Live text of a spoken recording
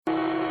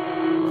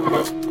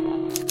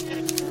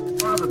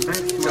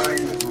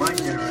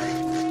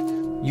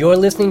You're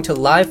listening to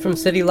Live from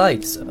City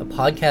Lights, a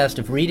podcast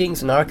of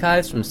readings and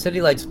archives from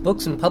City Lights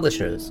books and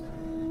publishers.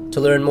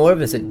 To learn more,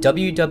 visit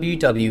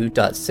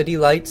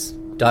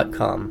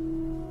www.citylights.com.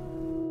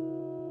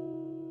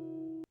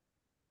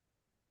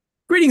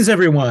 Greetings,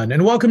 everyone,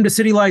 and welcome to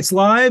City Lights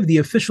Live, the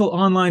official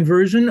online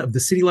version of the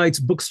City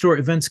Lights Bookstore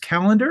events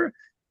calendar.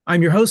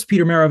 I'm your host,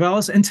 Peter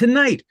Maravallis, and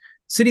tonight,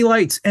 City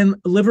Lights and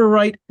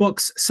Liverwright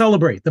Books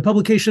celebrate the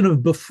publication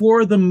of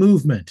Before the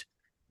Movement,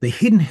 The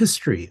Hidden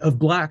History of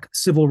Black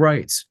Civil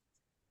Rights.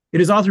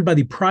 It is authored by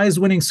the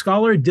prize-winning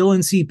scholar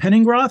Dylan C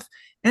Penningroth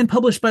and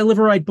published by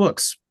Liverwright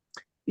Books.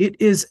 It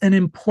is an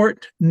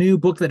important new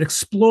book that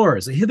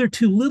explores a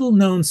hitherto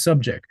little-known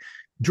subject,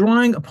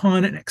 drawing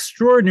upon an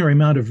extraordinary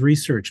amount of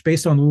research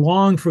based on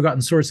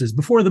long-forgotten sources.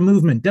 Before the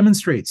Movement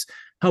demonstrates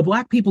how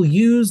Black people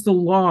used the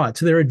law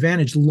to their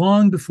advantage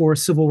long before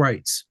civil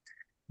rights.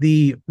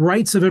 The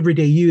rights of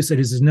everyday use,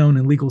 as is known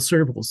in legal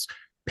circles,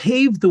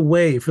 paved the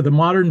way for the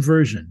modern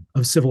version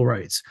of civil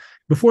rights.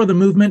 Before the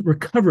Movement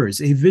recovers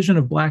a vision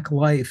of Black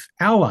life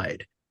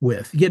allied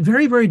with, yet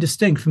very, very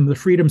distinct from the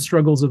freedom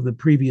struggles of the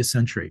previous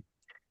century.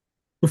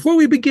 Before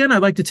we begin,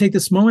 I'd like to take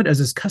this moment,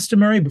 as is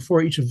customary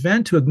before each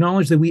event, to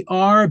acknowledge that we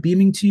are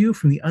beaming to you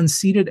from the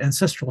unceded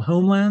ancestral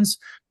homelands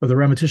of the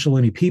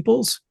Ramaytush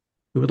peoples.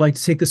 We would like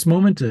to take this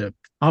moment to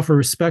offer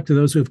respect to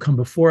those who have come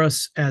before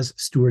us as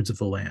stewards of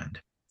the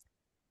land.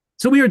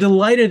 So we are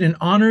delighted and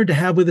honored to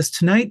have with us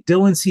tonight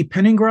Dylan C.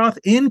 Penningroth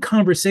in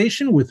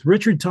conversation with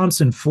Richard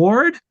Thompson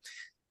Ford.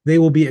 They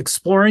will be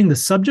exploring the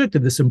subject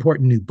of this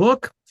important new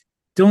book.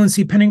 Dylan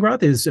C.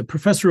 Penningroth is a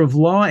professor of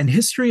law and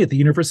history at the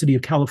University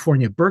of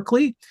California,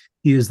 Berkeley.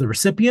 He is the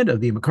recipient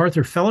of the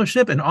MacArthur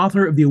Fellowship and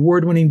author of the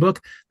award-winning book,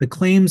 The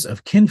Claims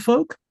of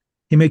Kinfolk.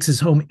 He makes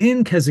his home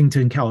in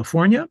Kensington,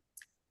 California.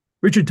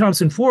 Richard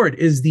Thompson Ford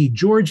is the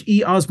George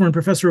E. Osborne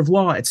Professor of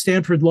Law at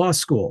Stanford Law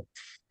School.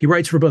 He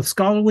writes for both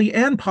scholarly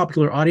and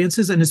popular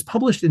audiences and is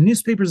published in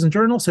newspapers and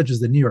journals such as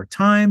the New York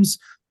Times,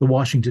 the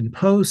Washington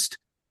Post,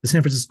 the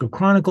San Francisco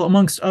Chronicle,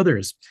 amongst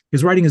others.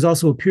 His writing has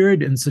also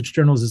appeared in such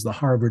journals as the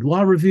Harvard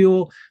Law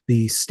Review,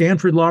 the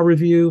Stanford Law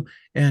Review,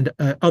 and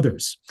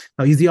others.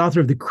 He's the author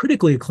of the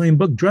critically acclaimed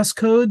book, Dress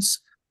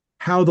Codes,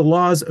 How the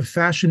Laws of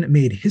Fashion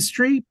Made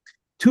History.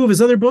 Two of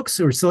his other books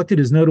were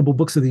selected as notable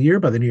books of the year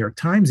by the New York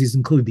Times. These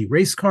include The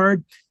Race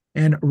Card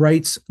and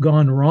Rights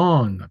Gone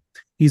Wrong.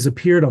 He's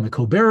appeared on the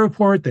Colbert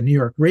Report, the New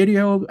York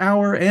Radio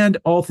Hour, and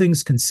All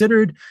Things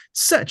Considered.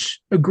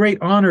 Such a great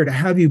honor to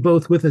have you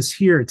both with us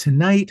here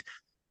tonight.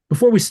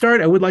 Before we start,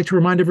 I would like to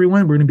remind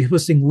everyone we're going to be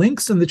posting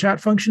links in the chat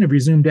function of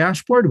your Zoom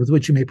dashboard with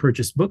which you may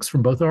purchase books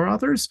from both our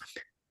authors.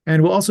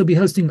 And we'll also be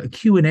hosting a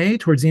Q&A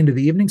towards the end of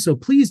the evening, so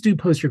please do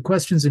post your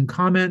questions and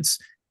comments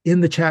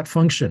in the chat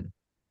function.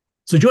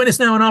 So join us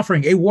now in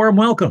offering a warm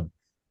welcome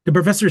to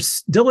Professor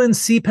Dylan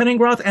C.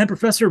 Penningroth and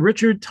Professor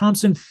Richard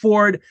Thompson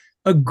Ford.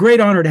 A great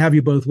honor to have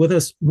you both with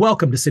us.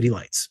 Welcome to City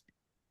Lights.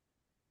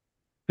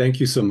 Thank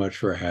you so much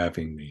for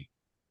having me.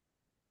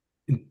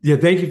 Yeah,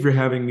 thank you for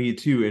having me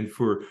too, and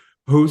for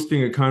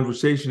hosting a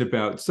conversation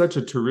about such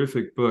a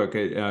terrific book,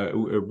 a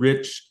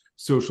rich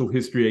social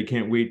history. I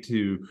can't wait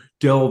to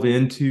delve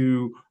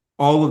into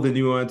all of the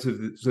nuance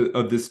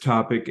of this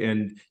topic.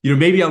 And,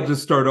 maybe I'll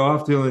just start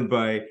off, Dylan,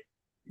 by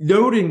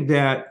noting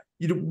that,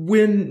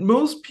 when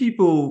most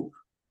people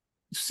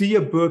see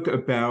a book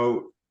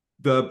about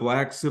the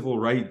Black civil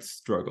rights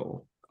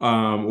struggle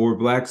or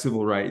Black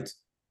civil rights,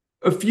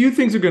 a few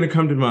things are going to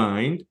come to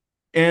mind.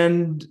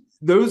 And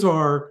those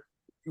are,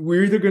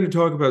 we're either going to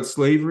talk about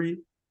slavery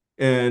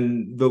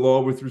and the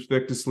law with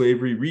respect to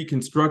slavery,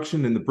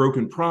 Reconstruction and the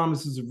broken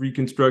promises of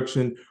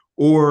Reconstruction,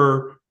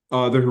 or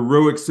the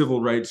heroic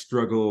civil rights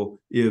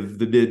struggle of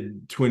the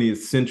mid-20th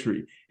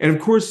century. And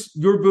of course,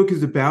 your book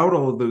is about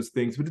all of those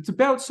things, but it's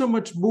about so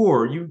much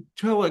more. You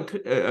tell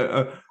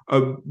a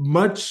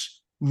much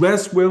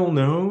less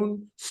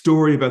well-known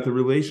story about the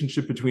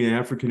relationship between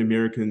African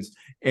Americans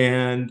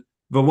and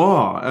the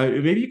law.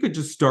 Maybe you could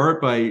just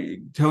start by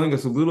telling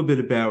us a little bit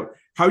about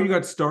how you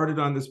got started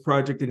on this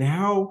project and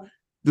how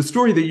the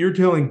story that you're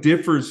telling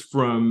differs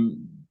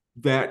from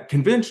that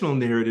conventional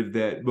narrative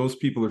that most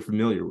people are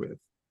familiar with.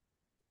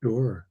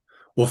 Sure.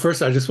 Well,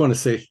 first, I just want to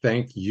say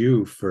thank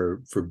you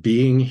for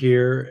being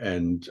here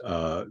and,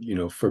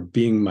 for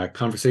being my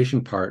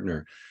conversation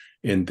partner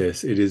in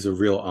this. It is a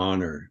real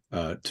honor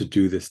to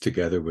do this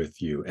together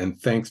with you.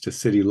 And thanks to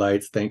City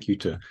Lights. Thank you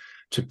to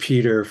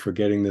Peter for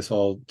getting this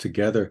all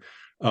together.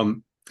 I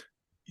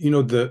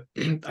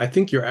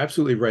think you're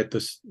absolutely right.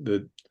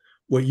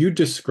 What you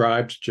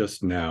described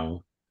just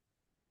now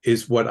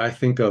is what I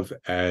think of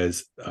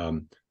as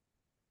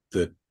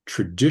the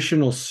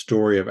traditional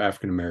story of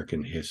African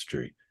American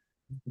history.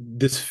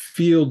 This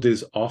field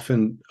is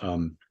often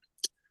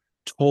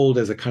told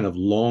as a kind of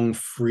long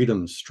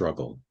freedom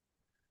struggle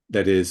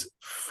that is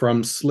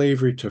from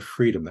slavery to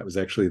freedom. That was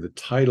actually the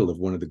title of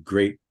one of the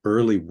great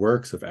early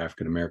works of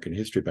African American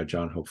history by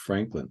John Hope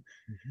Franklin.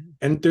 Mm-hmm.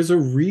 And there's a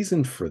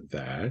reason for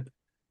that.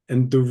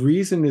 And the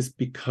reason is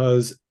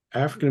because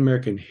African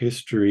American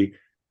history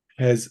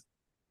has,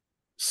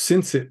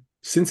 since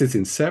its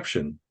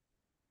inception,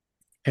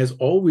 has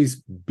always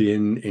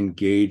been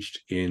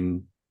engaged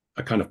in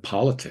a kind of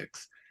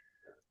politics,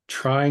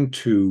 trying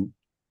to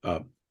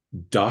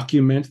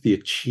document the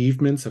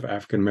achievements of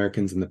African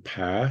Americans in the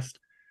past,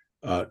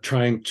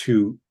 trying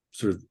to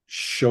sort of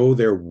show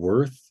their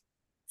worth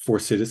for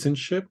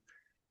citizenship.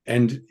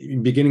 And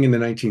beginning in the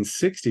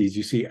 1960s,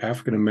 you see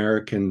African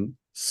American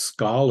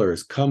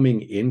scholars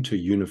coming into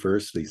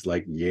universities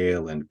like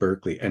Yale and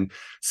Berkeley and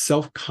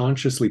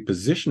self-consciously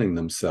positioning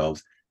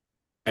themselves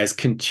as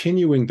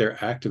continuing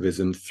their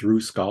activism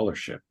through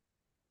scholarship.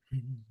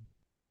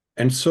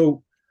 And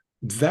so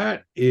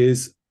that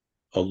is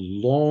a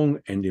long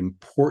and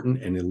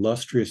important and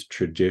illustrious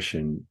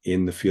tradition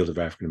in the field of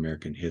African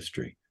American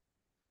history.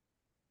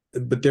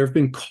 But there have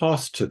been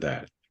costs to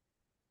that.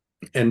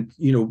 And,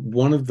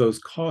 one of those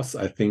costs,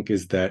 I think,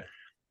 is that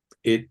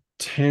it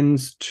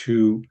tends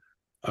to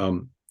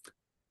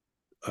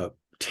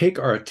take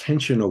our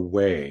attention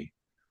away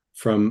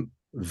from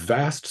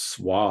vast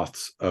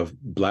swaths of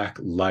Black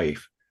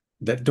life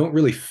that don't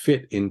really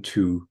fit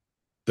into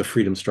the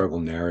freedom struggle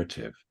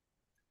narrative.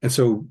 And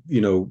so,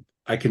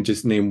 I can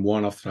just name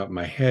one off the top of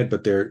my head,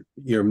 but there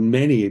are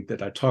many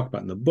that I talk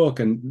about in the book.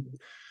 And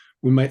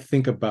we might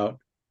think about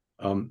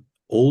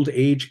old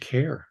age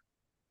care.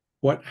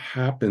 What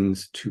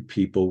happens to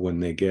people when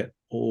they get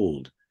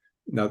old?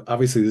 Now,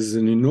 obviously, this is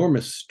an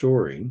enormous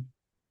story,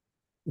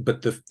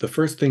 but the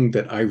first thing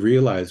that I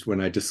realized when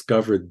I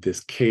discovered this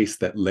case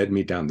that led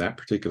me down that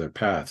particular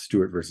path,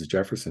 Stewart versus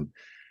Jefferson,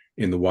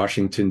 in the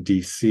Washington,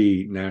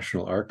 D.C.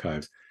 National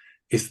Archives,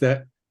 is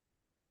that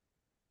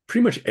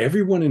pretty much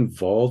everyone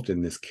involved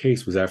in this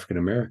case was African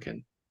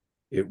American.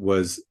 It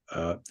was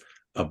a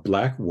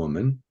Black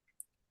woman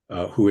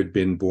who had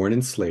been born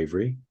in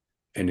slavery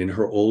and in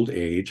her old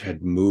age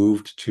had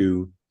moved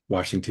to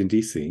Washington,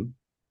 D.C.,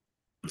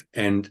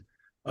 and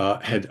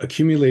had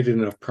accumulated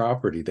enough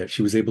property that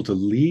she was able to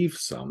leave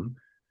some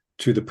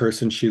to the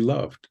person she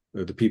loved,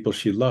 or the people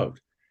she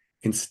loved.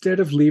 Instead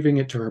of leaving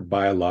it to her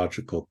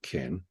biological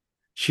kin,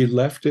 she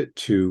left it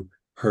to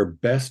her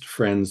best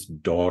friend's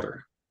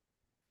daughter.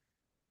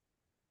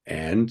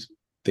 And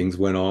things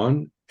went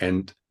on,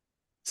 and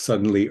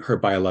suddenly her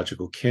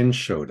biological kin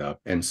showed up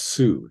and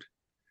sued.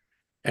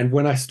 And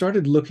when I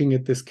started looking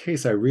at this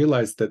case, I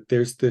realized that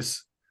there's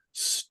this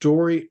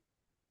story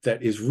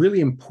that is really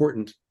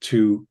important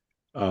to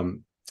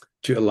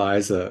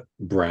Eliza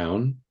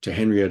Brown, to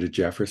Henrietta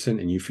Jefferson,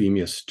 and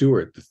Euphemia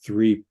Stewart, the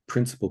three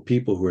principal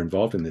people who are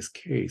involved in this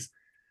case.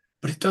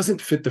 But it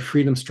doesn't fit the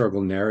freedom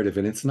struggle narrative,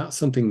 and it's not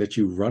something that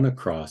you run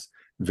across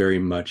very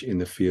much in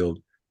the field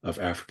of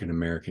African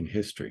American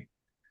history.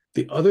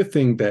 The other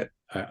thing that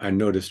I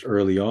noticed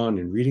early on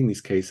in reading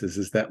these cases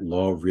is that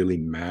law really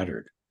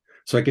mattered.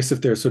 So I guess if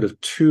there are sort of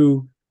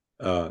two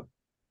sort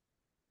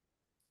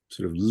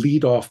of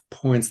lead-off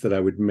points that I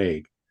would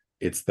make,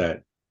 it's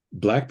that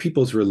Black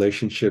people's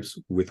relationships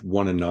with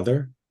one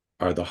another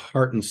are the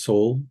heart and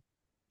soul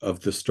of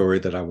the story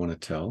that I want to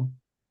tell.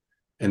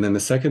 And then the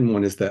second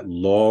one is that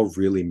law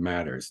really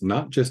matters,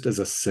 not just as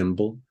a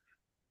symbol,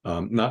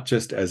 not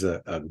just as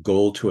a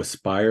goal to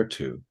aspire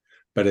to,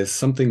 but as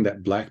something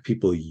that Black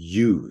people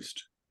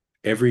used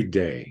every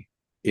day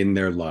in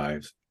their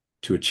lives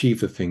to achieve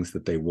the things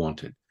that they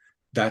wanted.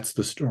 That's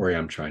the story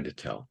I'm trying to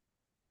tell.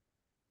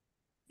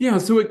 Yeah,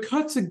 so it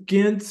cuts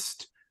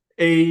against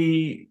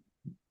a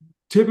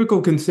typical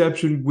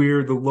conception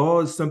where the law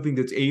is something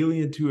that's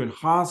alien to and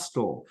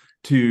hostile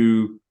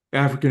to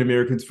African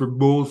Americans for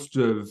most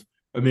of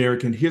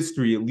American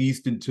history, at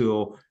least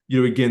until,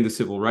 again, the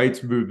civil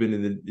rights movement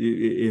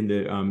in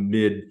the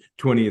mid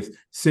 20th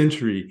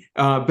century.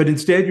 But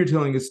instead, you're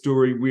telling a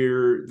story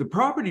where the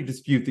property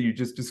dispute that you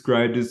just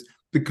described is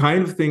the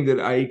kind of thing that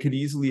I could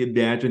easily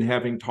imagine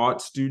having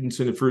taught students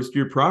in a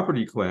first-year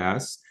property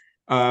class,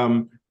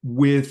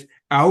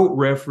 without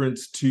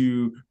reference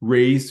to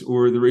race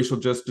or the racial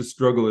justice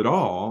struggle at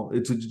all.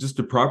 It's just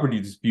a property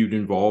dispute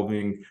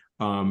involving,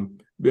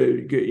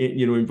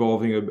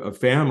 involving a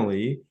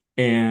family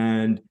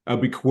and a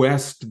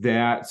bequest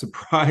that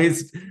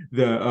surprised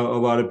a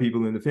lot of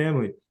people in the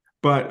family.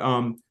 But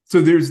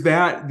so there's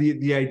that,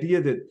 the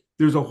idea that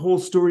there's a whole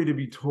story to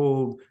be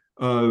told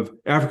of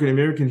African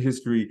American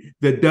history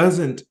that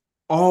doesn't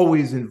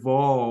always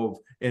involve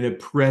an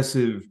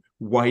oppressive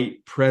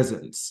white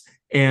presence.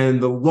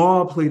 And the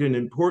law played an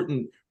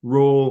important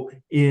role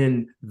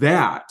in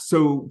that.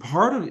 So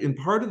in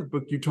part of the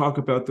book, you talk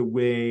about the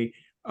way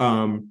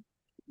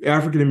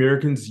African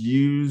Americans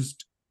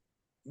used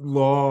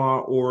law,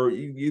 or at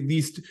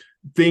least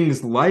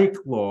things like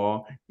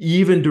law,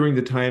 even during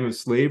the time of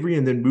slavery,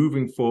 and then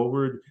moving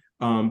forward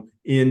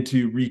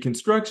into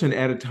Reconstruction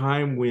at a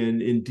time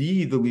when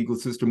indeed the legal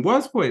system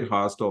was quite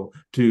hostile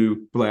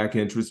to Black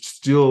interests,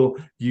 still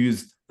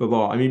used the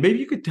law. I mean, maybe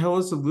you could tell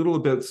us a little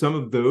about some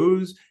of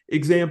those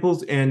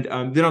examples, and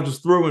then I'll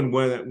just throw in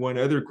one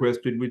other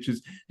question, which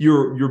is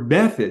your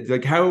method,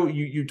 like how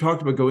you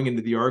talked about going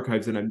into the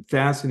archives, and I'm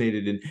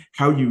fascinated in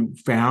how you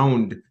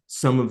found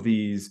some of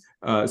these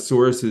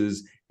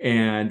sources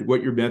and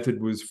what your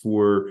method was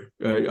for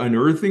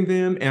unearthing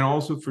them, and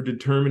also for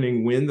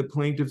determining when the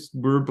plaintiffs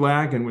were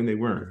Black and when they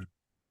weren't.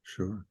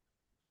 Sure.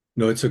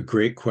 No, it's a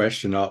great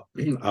question. I'll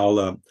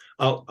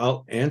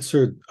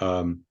answer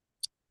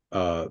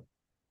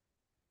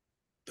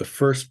the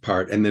first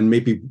part, and then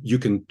maybe you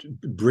can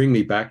bring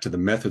me back to the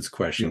methods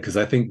question, because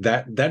I think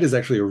that is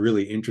actually a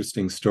really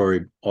interesting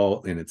story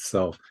all in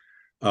itself.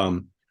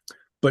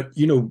 But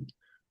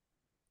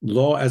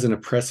law as an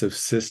oppressive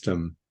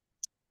system,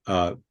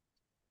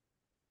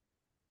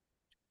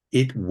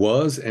 it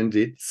was and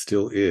it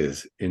still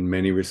is in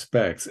many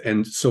respects.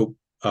 And so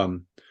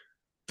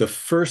the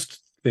first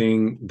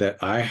thing that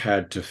I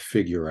had to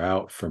figure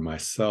out for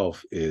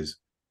myself is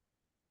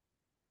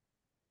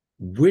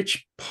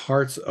which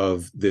parts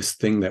of this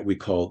thing that we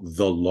call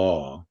the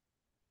law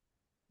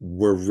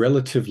were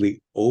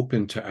relatively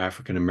open to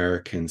African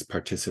Americans'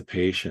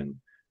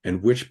 participation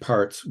and which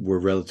parts were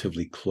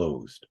relatively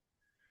closed.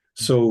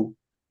 So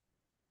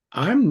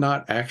I'm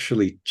not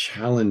actually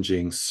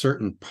challenging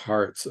certain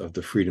parts of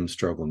the freedom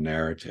struggle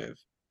narrative.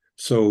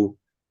 So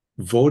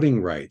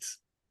voting rights,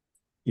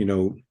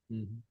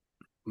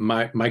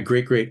 my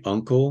great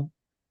uncle,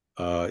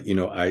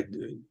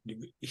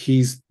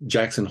 he's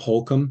Jackson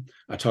Holcomb.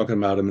 I talk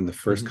about him in the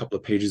first couple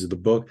of pages of the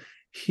book.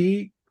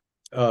 He,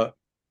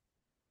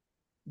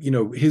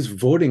 his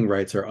voting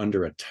rights are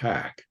under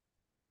attack,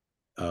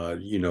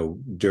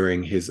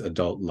 during his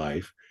adult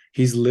life.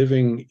 He's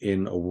living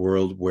in a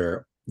world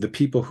where the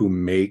people who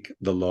make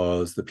the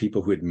laws, the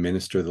people who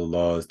administer the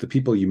laws, the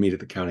people you meet at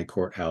the county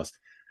courthouse,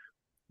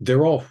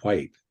 they're all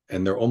white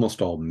and they're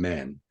almost all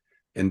men.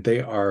 And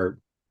they are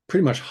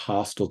pretty much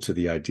hostile to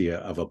the idea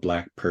of a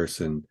Black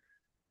person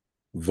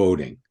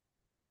voting,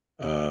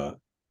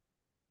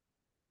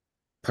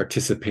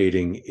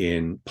 participating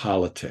in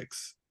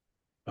politics.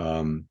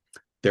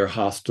 They're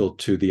hostile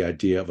to the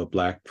idea of a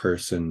Black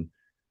person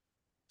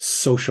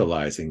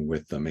socializing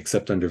with them,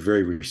 except under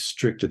very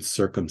restricted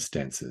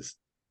circumstances.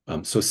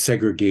 So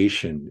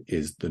segregation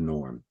is the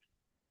norm.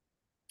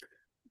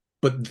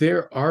 But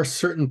there are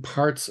certain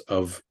parts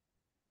of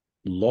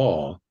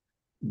law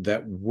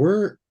that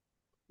were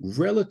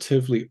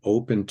relatively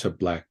open to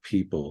Black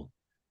people,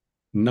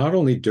 not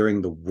only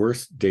during the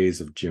worst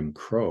days of Jim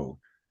Crow,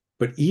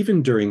 but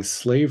even during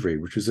slavery,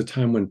 which was a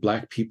time when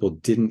Black people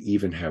didn't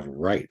even have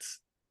rights.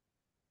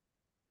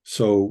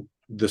 So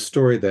the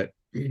story that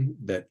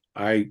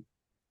I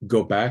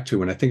go back to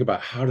when I think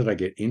about how did I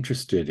get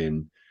interested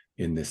in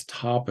this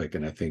topic,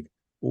 and I think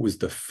what was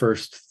the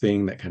first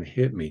thing that kind of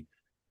hit me,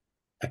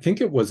 I think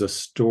it was a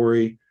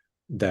story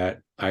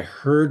that I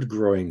heard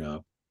growing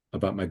up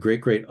about my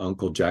great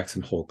uncle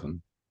Jackson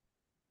Holcomb,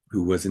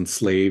 who was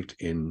enslaved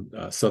in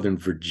Southern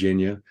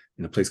Virginia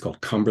in a place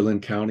called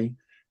Cumberland County.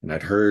 And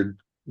I'd heard,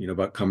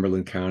 about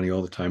Cumberland County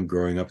all the time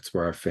growing up. It's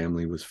where our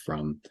family was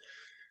from.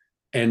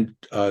 And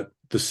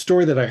the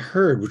story that I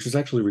heard, which was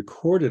actually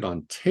recorded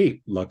on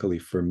tape, luckily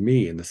for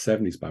me, in the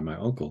 70s by my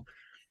uncle,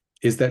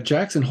 is that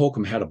Jackson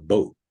Holcomb had a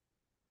boat.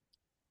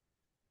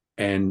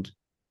 And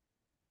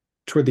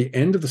toward the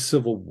end of the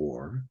Civil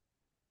War,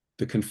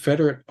 the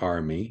Confederate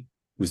Army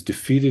was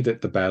defeated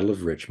at the Battle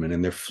of Richmond,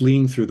 and they're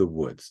fleeing through the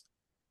woods.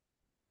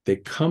 They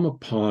come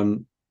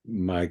upon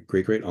my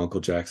great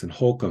uncle Jackson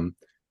Holcomb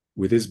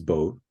with his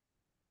boat,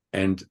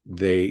 and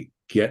they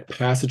get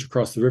passage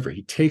across the river.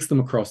 He takes them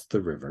across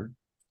the river.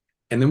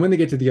 And then when they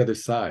get to the other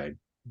side,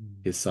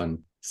 his son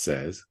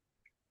says,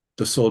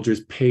 the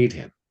soldiers paid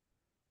him.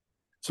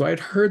 So I had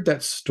heard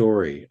that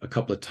story a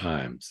couple of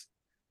times.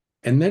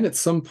 And then at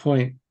some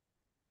point,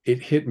 it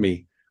hit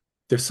me,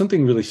 there's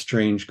something really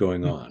strange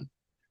going on.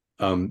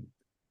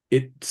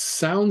 It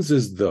sounds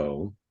as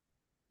though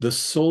the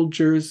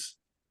soldiers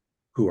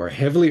who are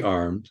heavily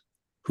armed,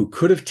 who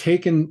could have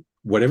taken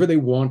whatever they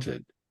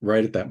wanted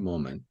right at that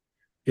moment,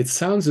 it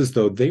sounds as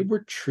though they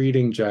were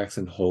treating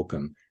Jackson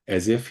Holcomb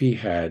as if he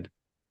had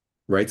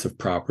rights of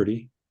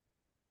property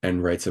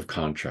and rights of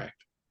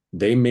contract.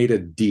 They made a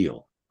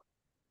deal,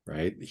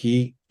 right?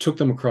 He took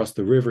them across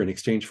the river in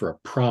exchange for a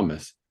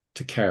promise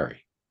to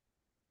carry.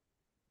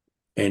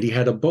 And he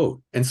had a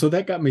boat. And so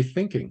that got me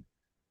thinking,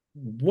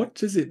 what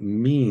does it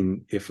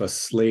mean if a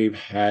slave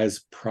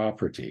has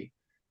property?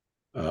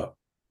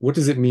 What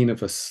does it mean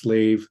if a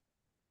slave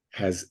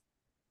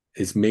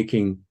is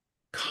making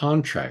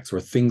contracts or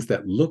things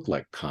that look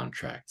like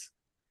contracts?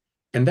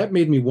 And that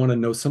made me want to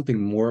know something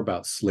more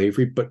about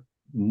slavery, but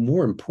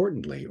more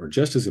importantly, or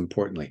just as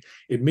importantly,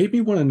 it made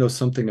me want to know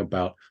something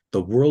about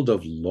the world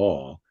of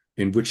law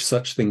in which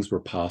such things were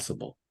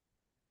possible.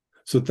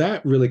 So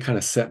that really kind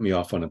of set me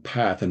off on a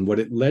path. And what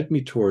it led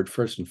me toward,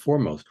 first and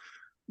foremost,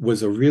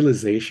 was a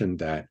realization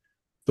that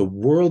the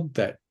world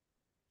that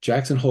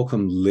Jackson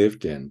Holcomb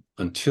lived in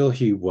until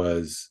he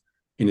was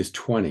in his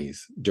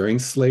 20s during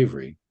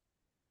slavery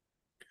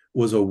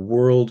was a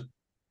world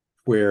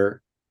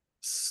where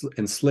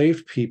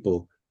enslaved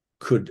people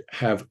could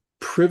have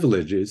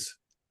privileges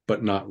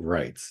but not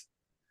rights.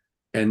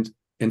 And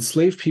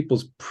enslaved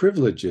people's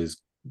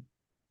privileges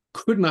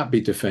could not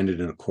be defended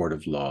in a court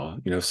of law.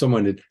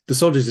 The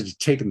soldiers had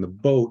taken the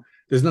boat,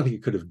 there's nothing he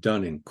could have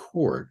done in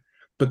court.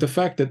 But the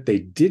fact that they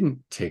didn't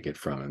take it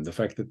from him, the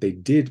fact that they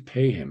did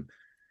pay him,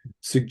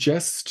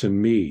 suggests to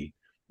me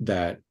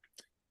that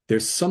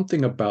there's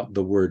something about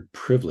the word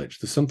privilege,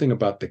 there's something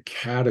about the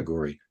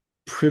category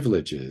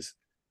privileges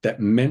that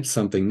meant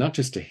something not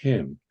just to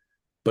him,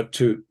 but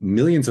to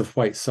millions of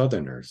white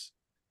Southerners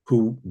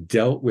who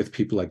dealt with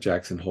people like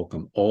Jackson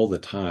Holcomb all the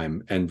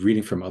time, and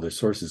reading from other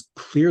sources,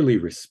 clearly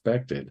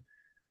respected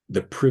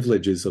the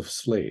privileges of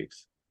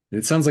slaves. And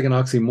it sounds like an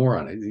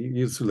oxymoron.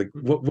 It's like,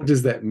 what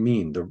does that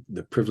mean,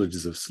 the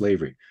privileges of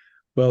slavery?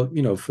 Well,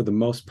 for the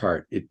most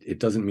part, it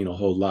doesn't mean a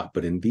whole lot,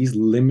 but in these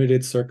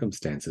limited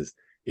circumstances,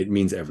 it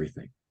means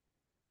everything.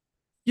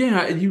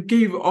 Yeah, and you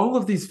gave all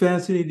of these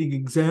fascinating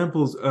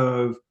examples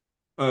of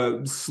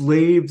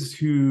slaves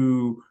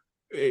who,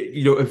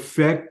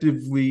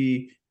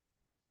 effectively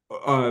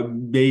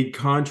made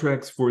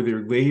contracts for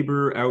their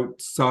labor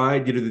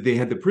outside, that they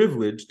had the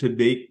privilege to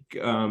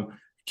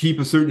keep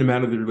a certain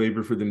amount of their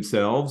labor for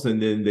themselves, and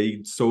then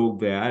they sold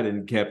that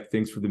and kept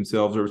things for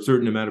themselves, or a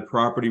certain amount of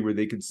property where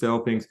they could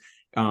sell things.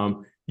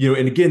 And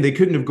again, they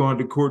couldn't have gone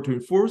to court to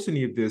enforce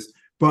any of this.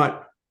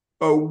 But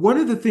one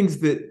of the things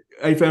that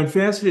I found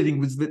fascinating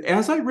was that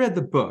as I read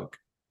the book,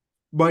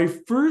 my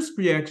first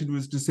reaction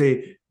was to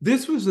say,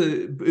 this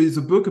is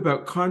a book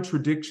about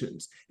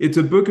contradictions. It's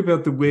a book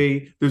about the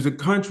way there's a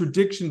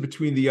contradiction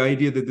between the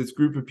idea that this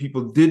group of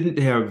people didn't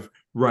have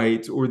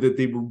rights, or that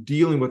they were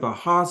dealing with a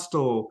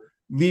hostile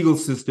legal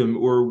system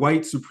or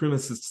white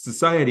supremacist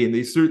society, and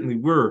they certainly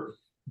were,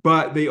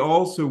 but they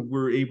also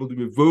were able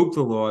to evoke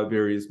the law at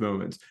various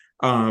moments.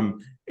 My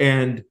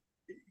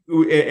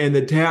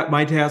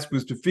task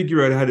was to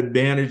figure out how to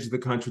manage the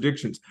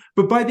contradictions.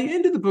 But by the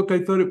end of the book, I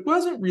thought it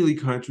wasn't really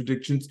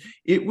contradictions.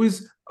 It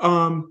was,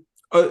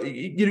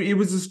 it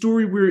was a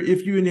story where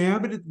if you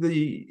inhabited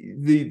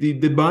the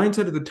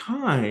mindset of the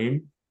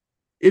time,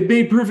 it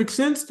made perfect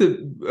sense that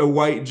a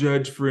white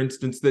judge, for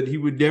instance, that he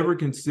would never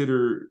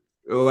consider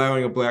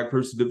allowing a black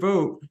person to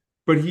vote,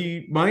 but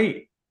he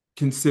might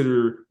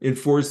consider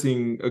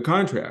enforcing a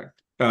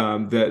contract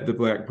that the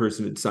black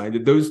person had signed.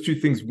 That those two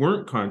things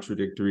weren't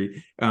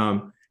contradictory.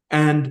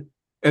 And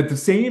at the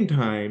same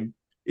time,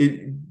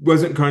 it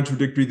wasn't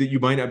contradictory that you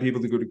might not be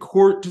able to go to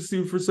court to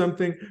sue for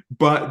something,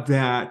 but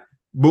that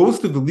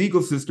most of the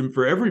legal system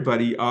for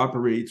everybody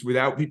operates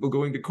without people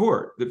going to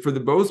court. That for the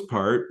most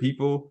part,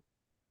 people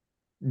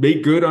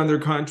make good on their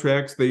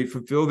contracts, they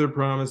fulfill their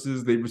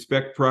promises, they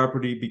respect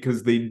property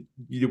because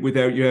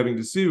without you having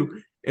to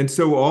sue. And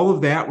so all of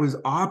that was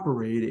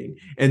operating,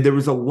 and there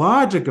was a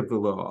logic of the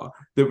law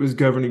that was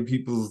governing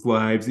people's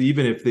lives,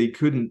 even if they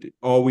couldn't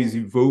always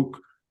evoke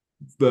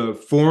the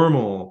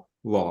formal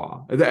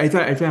law. I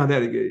found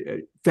that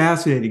a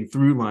fascinating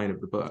through line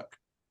of the book.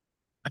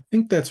 I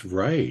think that's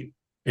right.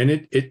 And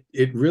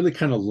it really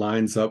kind of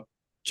lines up,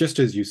 just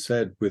as you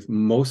said, with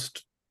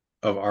most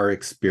of our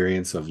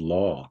experience of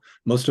law.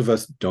 Most of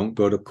us don't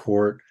go to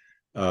court,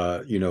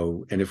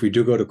 and if we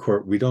do go to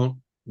court, we don't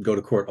go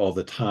to court all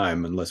the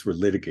time unless we're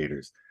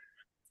litigators,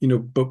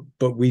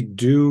 but we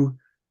do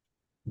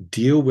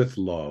deal with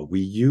law.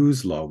 We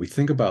use law. We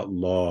think about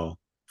law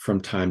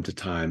from time to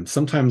time.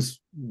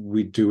 Sometimes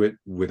we do it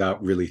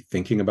without really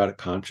thinking about it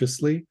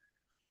consciously.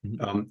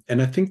 Mm-hmm.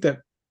 And I think that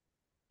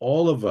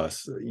all of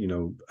us,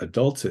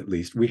 adults at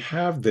least, we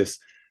have this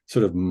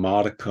sort of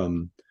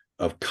modicum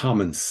of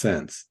common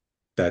sense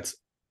that's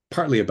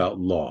partly about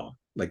law.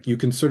 Like, you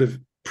can sort of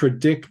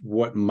predict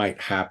what might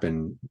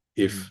happen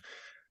if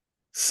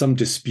some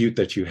dispute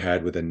that you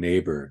had with a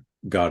neighbor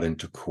got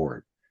into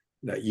court.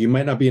 Now, you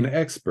might not be an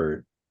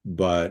expert,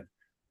 but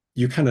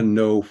you kind of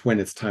know when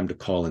it's time to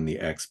call in the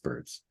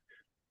experts.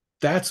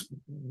 That's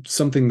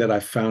something that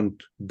I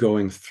found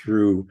going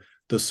through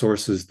the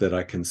sources that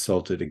I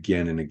consulted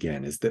again and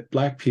again, is that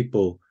Black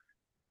people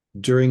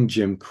during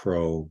Jim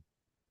Crow,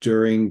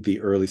 during the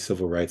early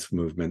civil rights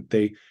movement,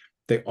 they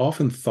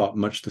often thought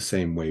much the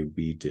same way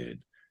we did.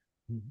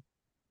 Mm-hmm.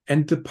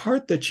 And the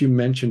part that you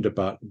mentioned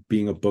about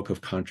being a book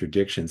of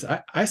contradictions,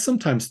 I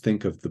sometimes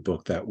think of the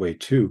book that way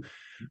too.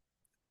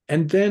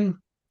 And then,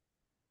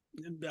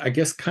 I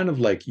guess kind of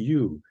like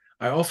you,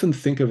 I often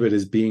think of it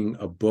as being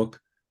a book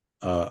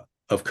of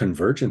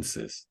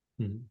convergences.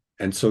 Mm-hmm.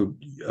 And so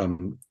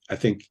I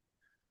think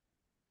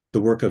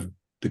the work of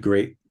the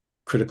great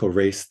critical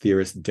race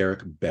theorist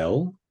Derek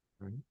Bell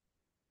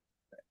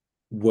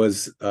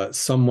was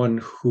someone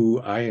who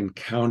I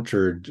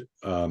encountered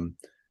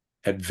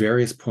at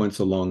various points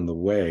along the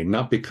way,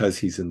 not because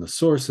he's in the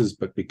sources,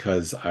 but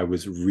because I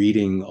was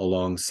reading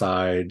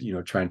alongside,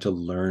 trying to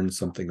learn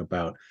something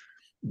about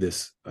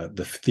this,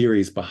 the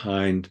theories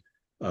behind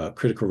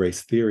critical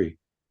race theory.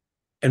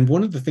 And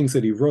one of the things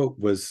that he wrote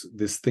was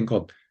this thing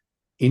called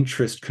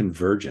interest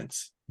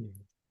convergence.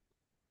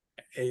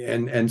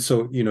 Mm-hmm. And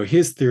so,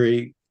 his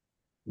theory,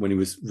 when he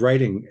was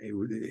writing,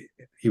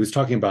 he was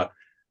talking about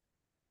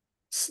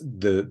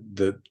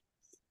the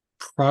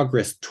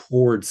progress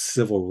towards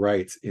civil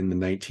rights in the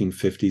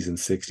 1950s and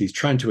 60s,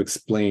 trying to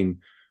explain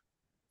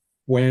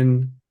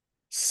when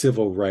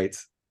civil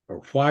rights,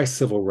 or why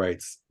civil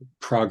rights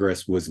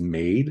progress was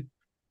made,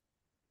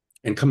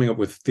 and coming up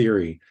with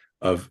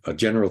a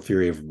general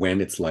theory of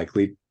when it's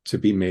likely to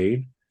be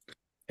made.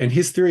 And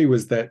his theory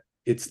was that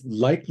it's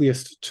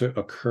likeliest to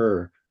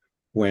occur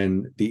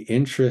when the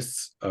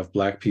interests of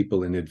Black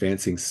people in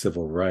advancing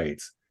civil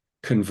rights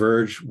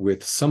converge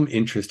with some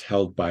interest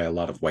held by a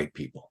lot of white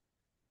people.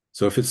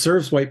 So if it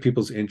serves white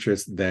people's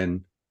interests,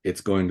 then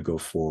it's going to go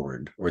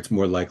forward, or it's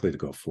more likely to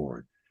go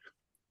forward.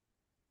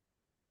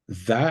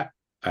 That,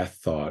 I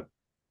thought,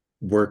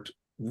 worked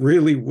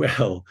really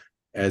well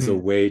as a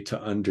way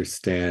to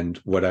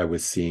understand what I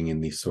was seeing in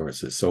these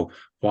sources. So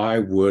why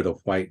would a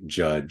white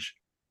judge,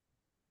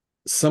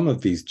 some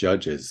of these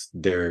judges,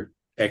 they're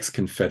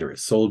ex-Confederate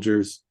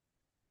soldiers.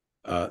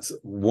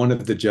 One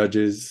of the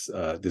judges,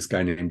 this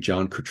guy named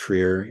John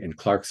Coutrier in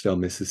Clarksdale,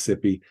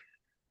 Mississippi,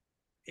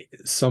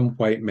 some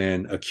white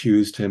man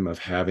accused him of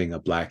having a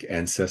Black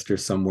ancestor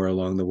somewhere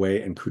along the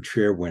way, and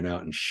Coutrier went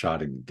out and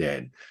shot him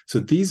dead. So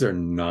these are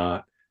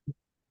not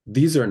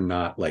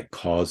like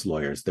cause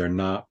lawyers. They're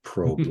not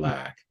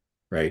pro-Black,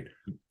 right?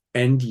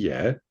 And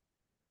yet,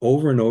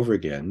 over and over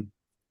again,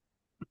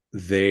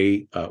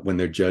 they, when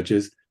they're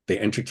judges, they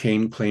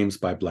entertain claims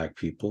by Black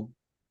people,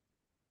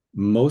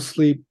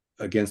 mostly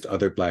against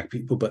other Black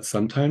people, but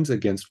sometimes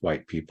against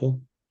white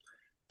people.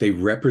 They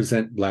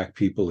represent Black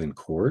people in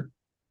court.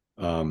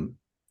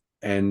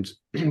 And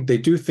they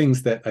do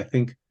things that I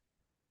think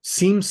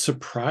seem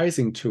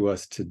surprising to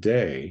us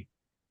today,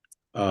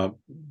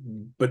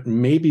 but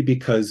maybe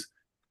because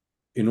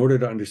in order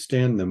to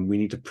understand them, we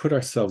need to put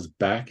ourselves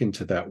back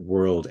into that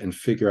world and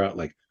figure out,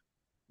 like,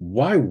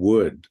 why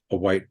would a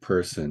white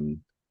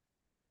person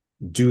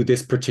do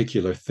this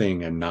particular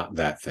thing and not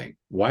that thing?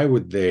 Why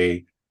would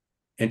they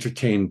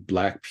entertain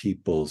Black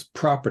people's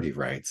property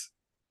rights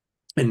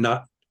and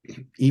not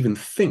even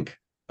think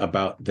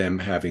about them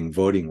having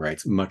voting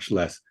rights, much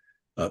less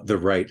the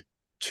right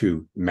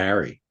to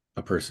marry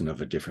a person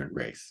of a different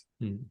race?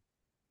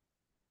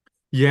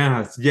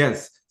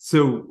 Yes.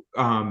 So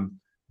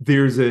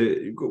there's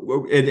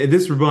and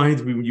this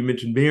reminds me, when you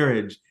mentioned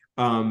marriage,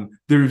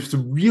 there's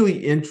some really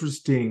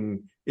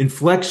interesting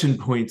inflection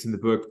points in the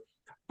book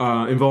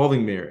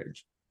involving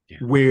marriage,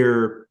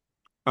 where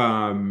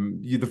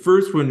the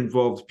first one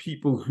involves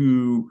people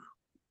who,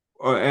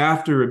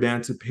 after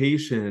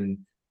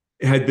emancipation,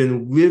 had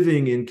been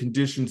living in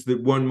conditions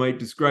that one might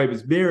describe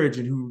as marriage,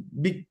 and who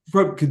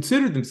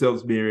considered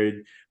themselves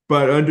married,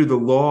 but under the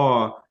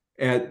law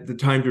at the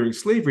time during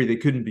slavery, they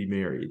couldn't be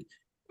married.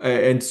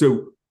 And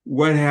so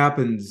what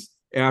happens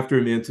after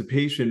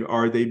emancipation?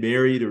 Are they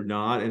married or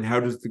not? And how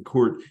does the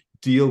court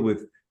deal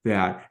with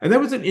that? And that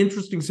was an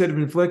interesting set of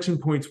inflection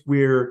points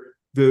where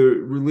the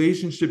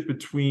relationship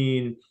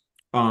between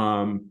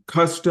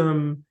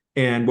custom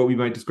and what we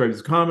might describe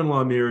as common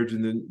law marriage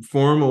and then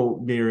formal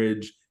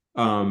marriage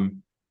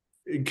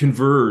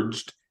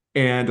converged.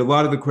 And a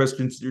lot of the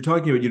questions that you're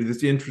talking about,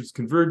 this interest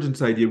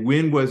convergence idea,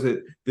 when was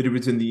it that it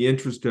was in the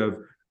interest of,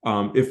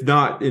 if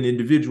not an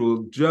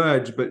individual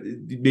judge, but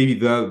maybe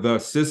the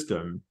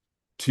system,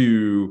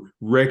 to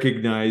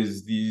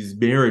recognize these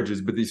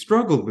marriages? But they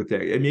struggled with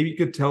that. And maybe you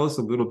could tell us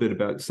a little bit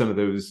about some of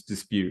those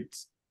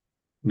disputes.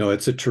 No,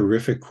 it's a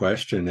terrific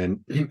question.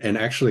 And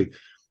actually,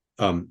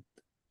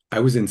 I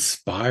was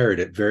inspired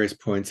at various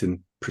points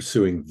in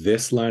pursuing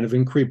this line of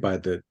inquiry by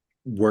the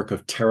work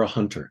of Tara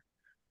Hunter,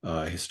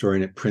 a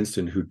historian at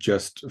Princeton, who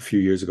just a few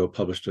years ago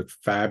published a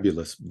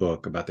fabulous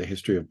book about the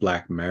history of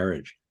Black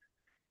marriage.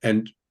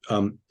 And,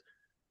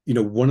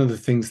 one of the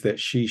things that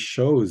she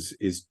shows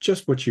is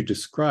just what you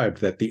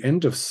described, that the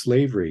end of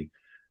slavery,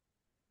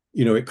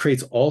 it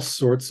creates all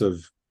sorts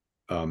of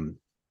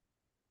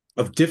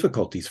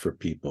difficulties for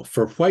people.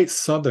 For white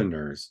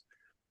Southerners,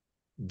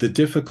 the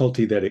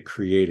difficulty that it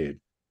created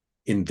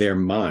in their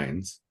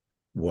minds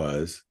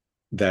was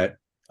that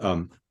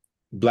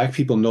Black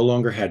people no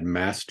longer had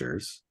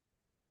masters.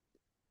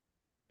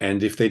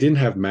 And if they didn't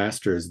have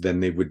masters, then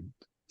they would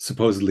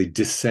supposedly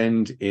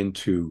descend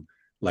into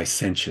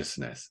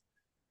licentiousness.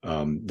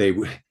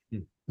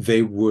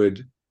 They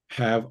would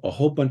have a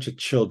whole bunch of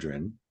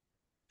children,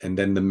 and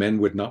then the men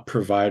would not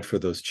provide for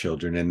those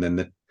children. And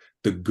then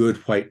the good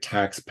white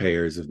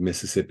taxpayers of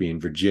Mississippi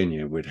and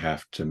Virginia would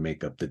have to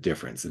make up the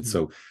difference. And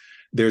so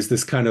there's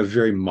this kind of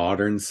very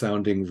modern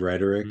sounding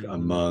rhetoric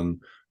among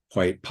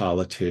white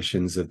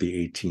politicians of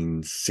the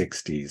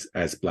 1860s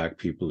as Black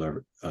people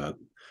are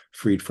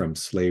freed from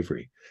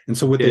slavery. And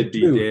so what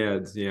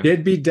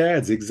deadbeat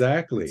dads,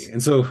 exactly.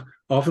 And so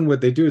often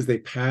what they do is they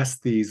pass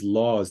these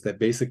laws that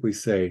basically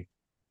say,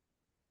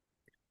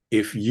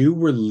 if you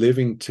were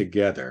living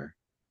together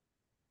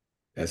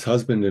as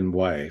husband and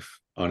wife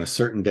on a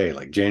certain day,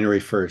 like January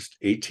 1st,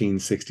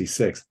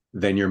 1866,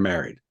 then you're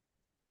married,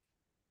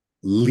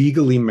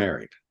 legally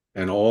married,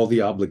 and all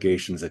the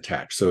obligations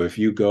attached. So if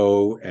you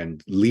go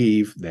and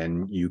leave,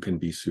 then you can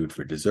be sued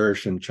for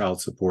desertion,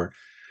 child support.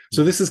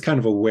 So this is kind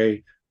of a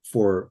way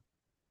for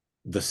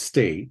the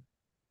state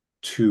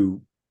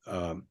to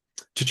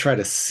try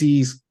to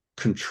seize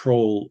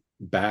control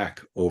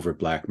back over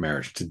Black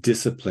marriage, to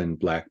discipline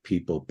Black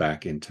people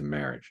back into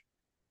marriage.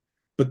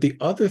 But the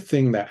other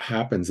thing that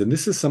happens, and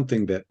this is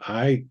something that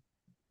I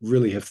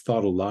really have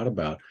thought a lot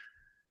about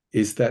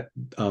is that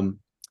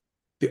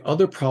the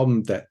other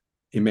problem that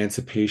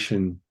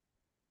emancipation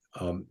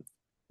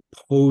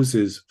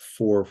poses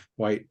for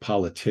white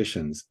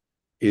politicians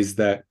is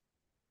that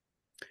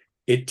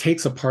it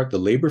takes apart the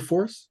labor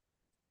force.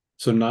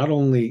 So not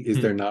only is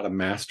there not a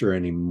master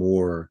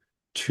anymore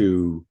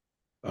to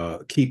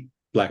keep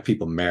Black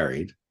people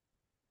married,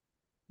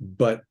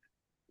 but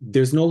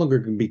there's no longer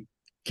going to be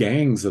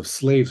gangs of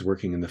slaves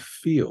working in the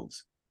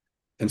fields.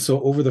 And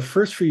so over the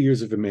first few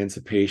years of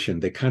emancipation,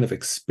 they kind of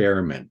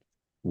experiment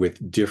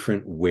with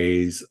different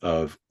ways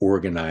of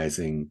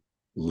organizing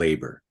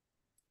labor.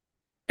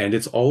 And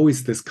it's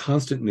always this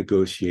constant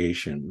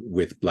negotiation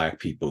with Black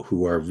people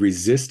who are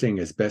resisting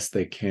as best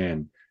they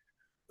can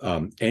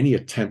any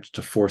attempt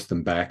to force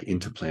them back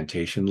into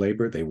plantation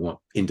labor. They want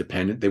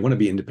to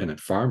be independent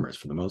farmers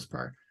for the most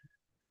part.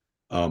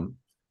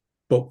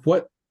 But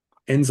what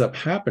ends up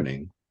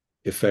happening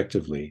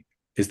effectively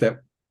is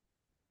that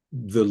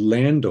the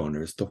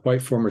landowners, the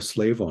white former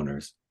slave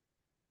owners,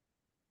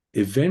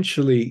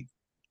 eventually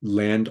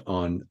land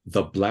on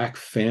the Black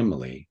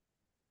family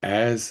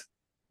as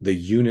the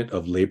unit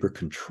of labor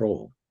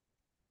control.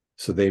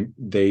 So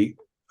they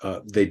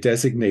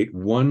designate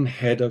one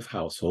head of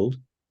household,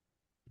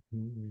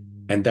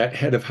 and that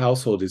head of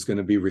household is going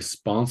to be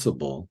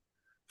responsible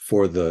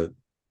for the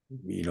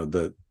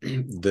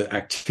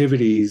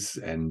activities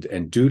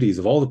and duties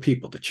of all the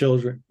people, the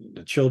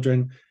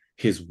children,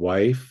 his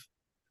wife,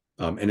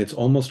 and it's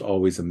almost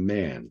always a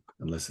man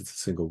unless it's a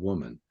single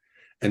woman.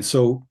 And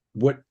so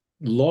what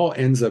law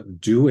ends up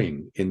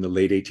doing in the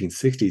late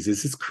 1860s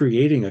is it's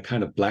creating a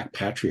kind of Black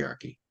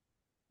patriarchy.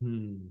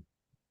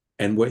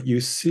 And what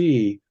you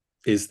see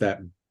is that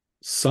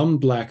some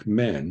Black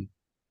men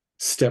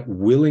step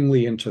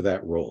willingly into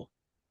that role.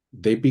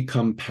 They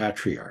become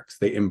patriarchs,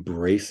 they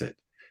embrace it,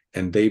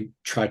 and they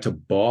try to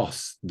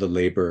boss the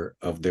labor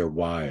of their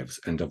wives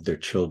and of their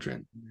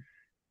children.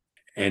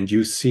 And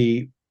you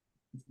see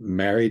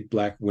married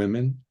Black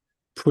women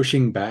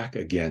pushing back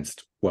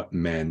against what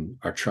men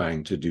are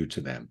trying to do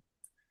to them.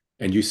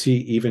 And you see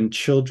even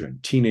children,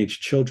 teenage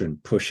children,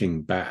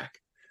 pushing back,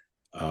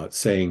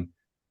 saying,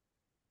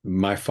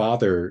 my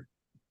father,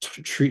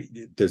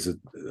 there's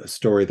a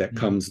story that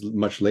comes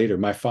much later,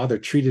 my father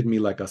treated me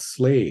like a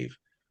slave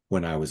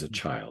when I was a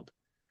child.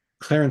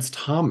 Clarence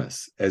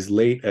Thomas, as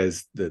late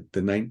as the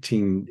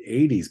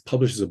 1980s,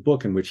 publishes a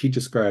book in which he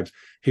describes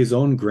his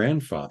own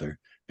grandfather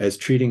as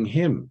treating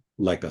him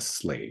like a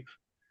slave.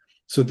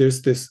 So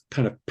there's this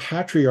kind of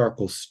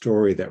patriarchal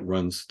story that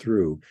runs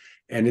through,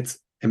 and it's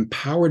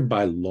empowered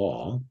by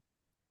law,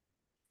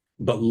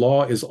 but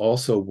law is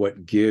also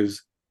what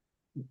gives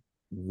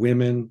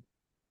women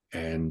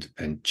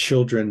and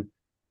children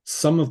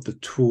some of the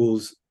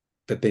tools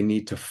that they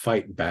need to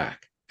fight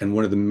back. And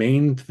one of the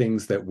main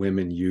things that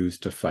women use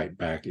to fight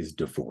back is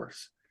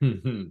divorce.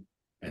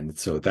 And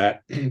so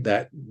that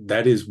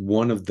is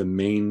one of the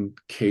main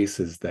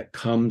cases that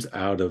comes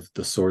out of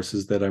the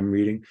sources that I'm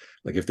reading.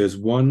 Like if there's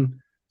one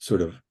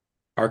sort of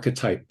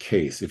archetype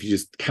case, if you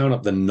just count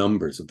up the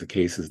numbers of the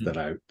cases that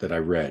I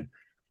read,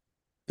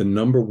 the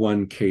number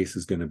one case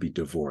is going to be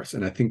divorce.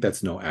 And I think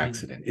that's no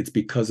accident. It's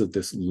because of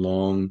this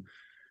long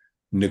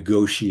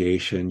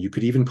negotiation. You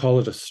could even call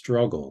it a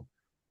struggle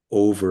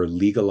over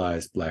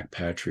legalized Black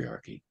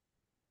patriarchy.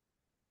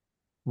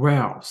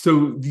 Wow.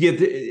 So yeah,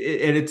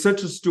 and it's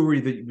such a story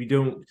that we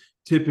don't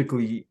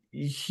typically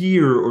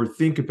hear or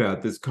think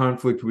about, this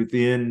conflict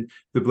within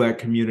the Black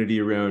community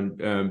around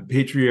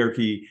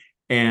patriarchy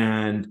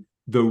and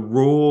the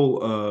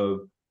role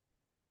of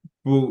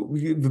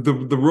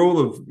the role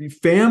of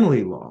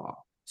family law.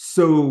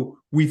 So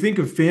we think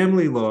of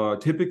family law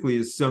typically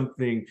as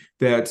something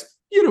that's,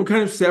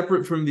 kind of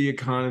separate from the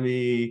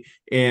economy,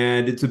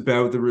 and it's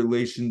about the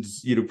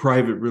relations,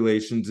 private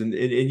relations. And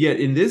yet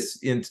in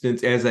this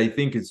instance, as I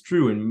think is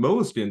true in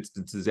most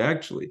instances,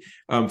 actually,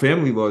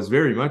 family law is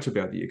very much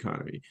about the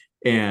economy,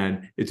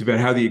 and it's about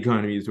how the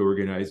economy is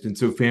organized. And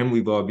so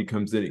family law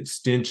becomes an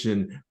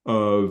extension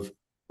of,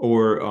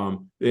 or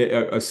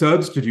a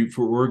substitute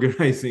for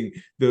organizing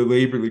the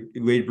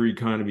labor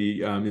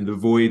economy in the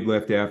void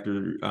left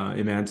after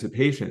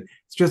emancipation.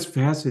 It's just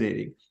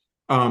fascinating.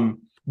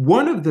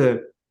 One of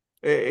the,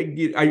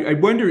 I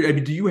wonder,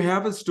 do you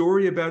have a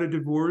story about a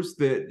divorce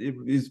that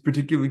is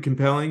particularly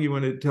compelling you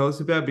want to tell us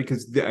about?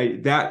 Because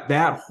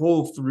that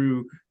whole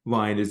through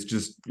line is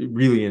just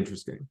really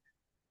interesting.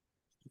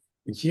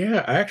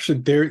 Yeah, actually,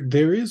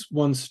 there is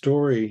one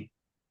story.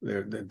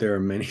 There are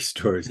many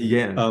stories.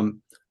 Yeah.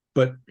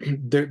 But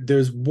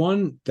there's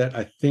one that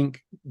I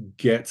think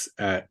gets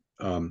at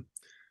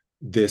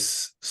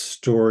this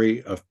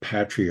story of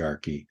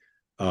patriarchy.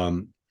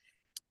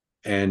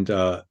 And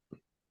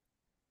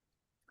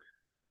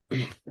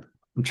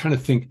I'm trying to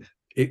think,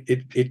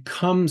 it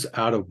comes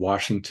out of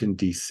Washington,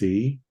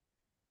 D.C.,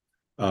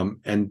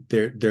 and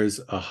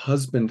there's a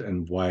husband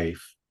and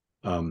wife.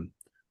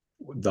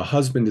 The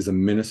husband is a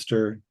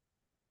minister,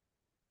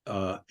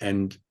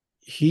 and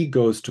he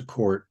goes to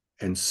court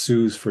and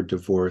sues for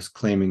divorce,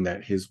 claiming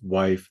that his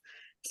wife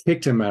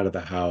kicked him out of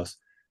the house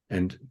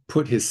and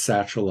put his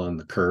satchel on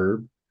the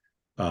curb.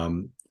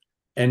 And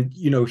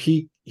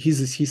he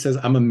says,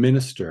 I'm a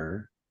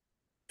minister,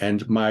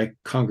 and my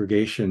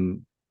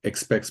congregation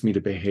expects me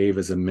to behave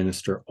as a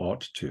minister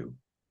ought to.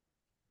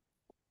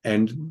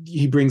 And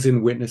he brings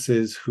in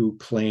witnesses who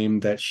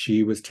claim that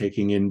she was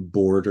taking in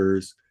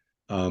boarders.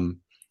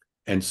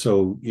 And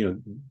so,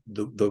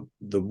 the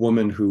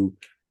woman who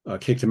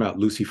kicked him out,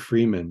 Lucy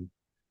Freeman,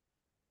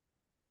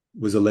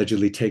 was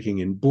allegedly taking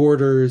in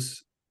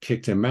boarders,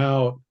 kicked him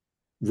out.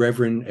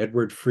 Reverend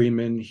Edward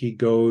Freeman, he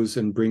goes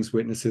and brings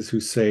witnesses who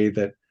say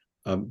that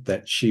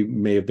that she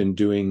may have been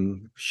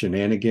doing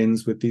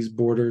shenanigans with these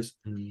boarders.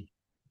 Mm.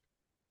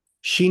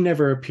 She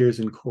never appears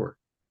in court.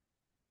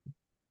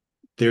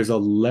 There's a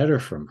letter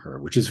from her,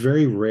 which is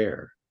very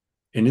rare.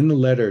 And in the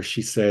letter,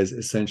 she says,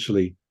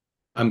 essentially,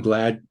 I'm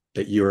glad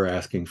that you're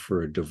asking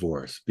for a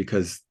divorce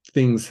because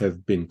things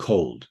have been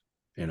cold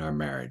in our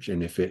marriage.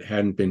 And if it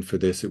hadn't been for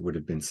this, it would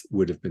have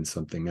been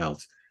something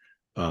else.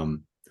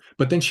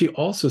 But then she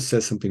also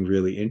says something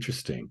really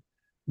interesting,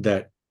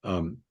 that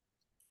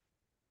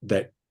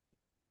that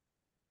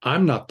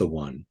I'm not the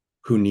one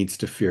who needs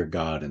to fear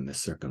God in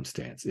this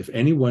circumstance. If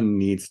anyone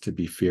needs to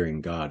be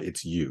fearing God,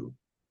 it's you,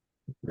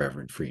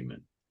 Reverend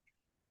Freeman.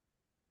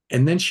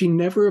 And then she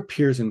never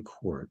appears in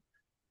court.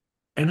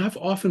 And I've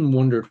often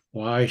wondered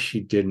why she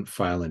didn't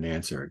file an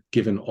answer,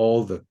 given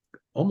all the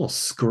almost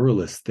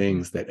scurrilous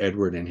things that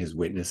Edward and his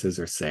witnesses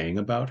are saying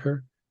about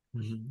her.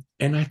 Mm-hmm.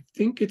 And I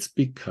think it's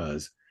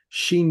because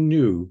she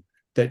knew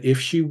that if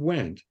she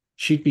went,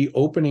 she'd be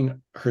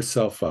opening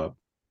herself up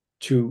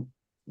to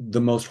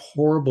the most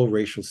horrible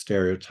racial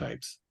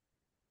stereotypes.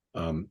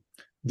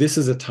 This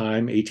is a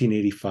time,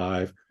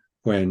 1885,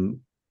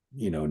 when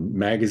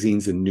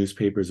magazines and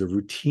newspapers are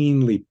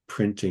routinely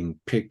printing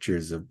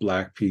pictures of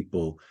Black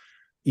people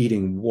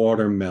eating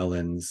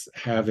watermelons,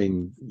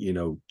 having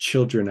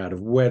children out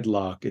of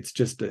wedlock. It's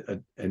just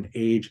an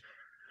age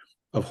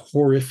of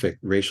horrific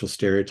racial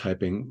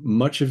stereotyping,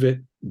 much of it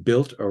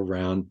built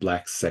around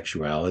Black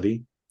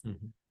sexuality,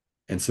 mm-hmm.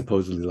 and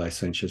supposedly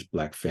licentious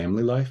Black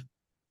family life.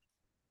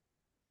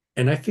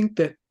 And I think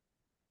that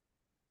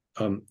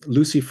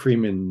Lucy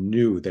Freeman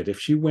knew that if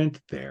she went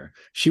there,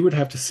 she would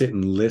have to sit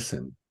and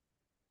listen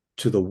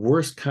to the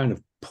worst kind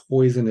of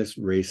poisonous,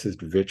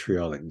 racist,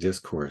 vitriolic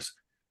discourse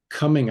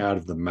coming out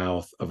of the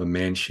mouth of a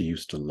man she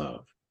used to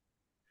love,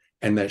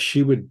 and that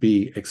she would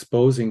be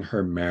exposing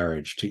her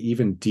marriage to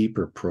even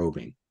deeper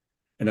probing.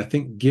 And I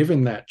think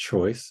given that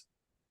choice,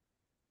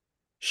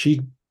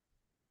 she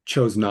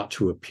chose not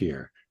to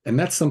appear. And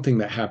that's something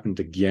that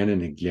happened again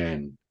and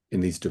again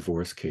in these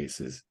divorce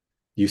cases.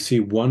 You see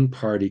one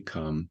party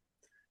come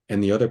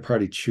and the other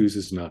party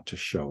chooses not to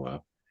show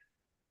up.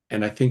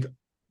 And I think,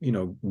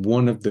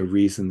 one of the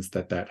reasons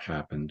that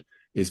happened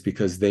is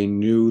because they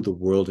knew the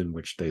world in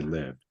which they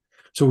lived.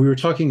 So we were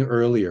talking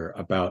earlier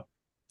about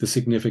the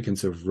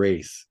significance of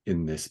race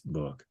in this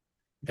book.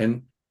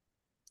 And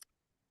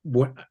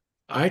what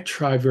I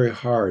try very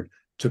hard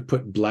to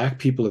put Black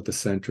people at the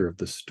center of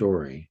the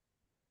story.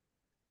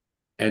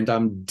 And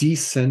I'm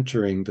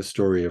decentering the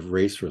story of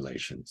race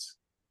relations.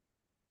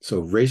 So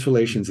race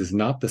relations is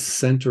not the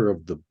center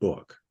of the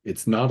book.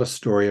 It's not a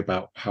story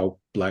about how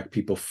Black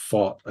people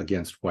fought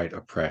against white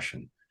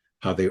oppression,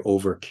 how they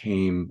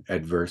overcame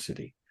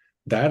adversity.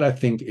 That, I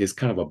think, is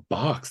kind of a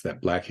box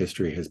that Black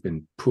history has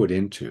been put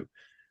into.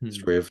 Mm-hmm.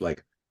 Story of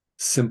like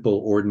simple,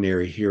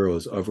 ordinary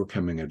heroes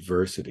overcoming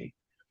adversity.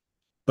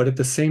 But at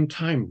the same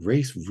time,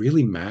 race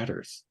really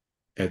matters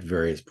at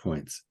various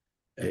points.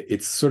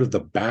 It's sort of the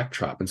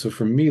backdrop. And so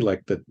for me,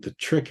 like the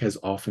trick has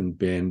often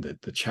been,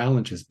 that the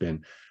challenge has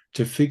been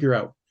to figure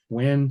out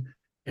when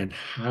and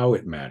how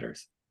it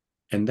matters.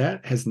 And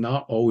that has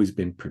not always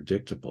been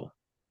predictable.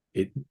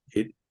 It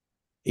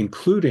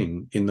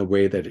including in the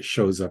way that it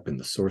shows up in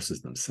the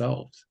sources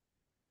themselves.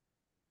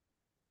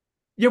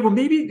 Yeah, well,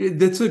 maybe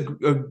that's a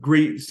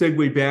great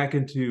segue back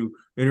into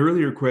an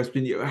earlier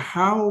question.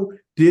 How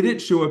did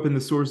it show up in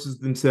the sources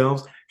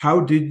themselves? How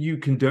did you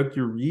conduct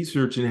your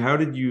research, and how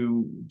did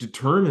you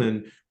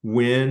determine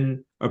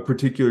when a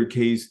particular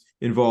case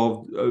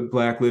involved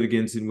Black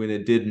litigants and when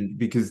it didn't?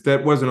 Because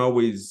that wasn't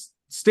always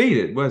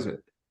stated, was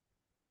it?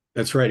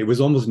 That's right. It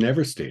was almost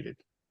never stated.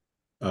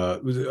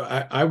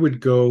 I would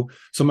go,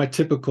 so my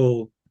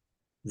typical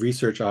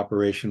research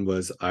operation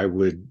was I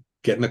would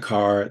get in the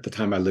car. At the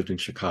time I lived in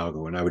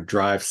Chicago, and I would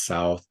drive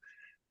south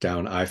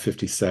down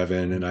I-57,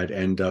 and I'd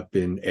end up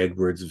in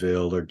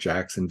Edwardsville or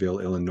Jacksonville,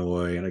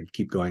 Illinois, and I'd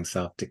keep going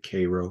south to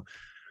Cairo,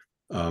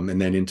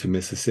 and then into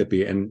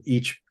Mississippi. And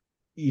each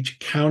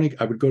county,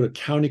 I would go to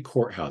county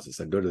courthouses.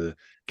 I'd go to the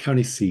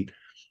county seat,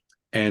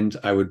 and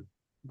I would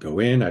go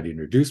in, I'd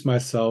introduce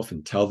myself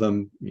and tell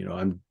them,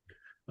 I'm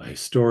a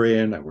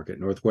historian, I work at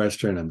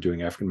Northwestern, I'm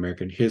doing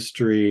African-American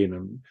history, and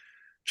I'm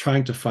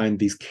trying to find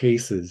these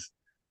cases.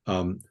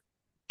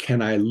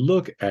 Can I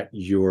look at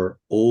your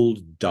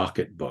old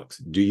docket books?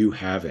 Do you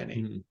have any?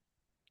 Mm-hmm.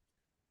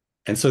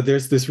 And so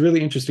there's this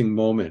really interesting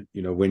moment,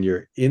 when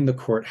you're in the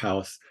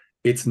courthouse,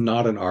 it's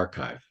not an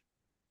archive.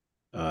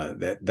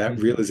 That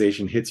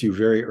realization hits you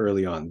very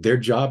early on. Their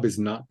job is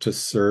not to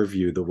serve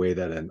you the way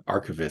that an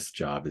archivist's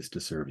job is to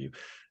serve you.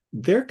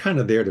 They're kind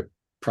of there to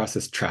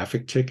process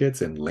traffic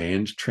tickets and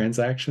land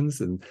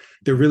transactions, and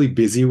they're really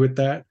busy with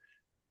that.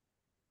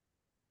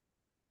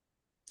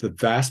 The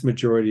vast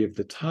majority of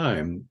the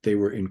time, they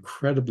were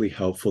incredibly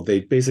helpful. They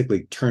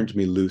basically turned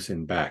me loose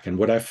and back. And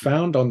what I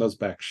found on those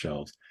back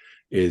shelves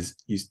is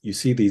you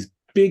see these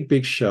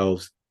big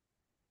shelves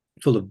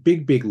full of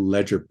big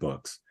ledger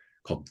books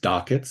called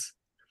dockets.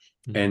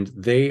 And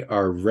they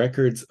are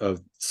records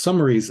of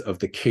summaries of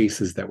the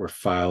cases that were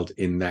filed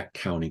in that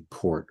county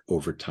court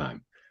over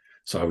time.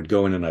 So I would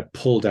go in and I'd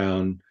pull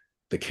down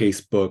the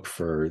case book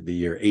for the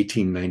year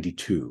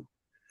 1892.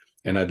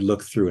 And I'd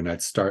look through and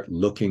I'd start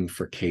looking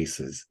for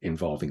cases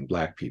involving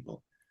Black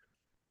people.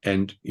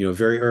 And,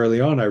 very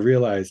early on, I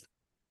realized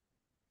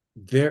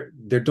there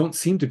don't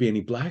seem to be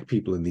any Black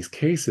people in these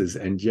cases.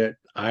 And yet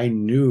I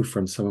knew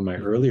from some of my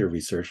earlier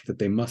research that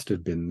they must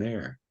have been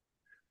there.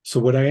 So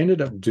what I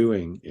ended up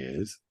doing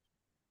is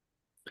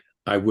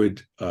I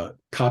would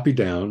copy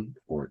down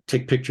or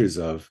take pictures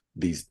of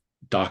these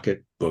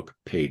docket book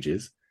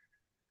pages.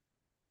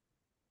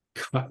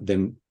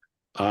 Then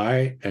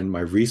I and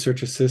my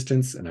research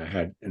assistants, and I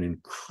had an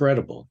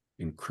incredible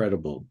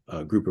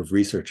group of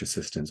research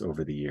assistants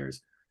over the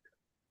years,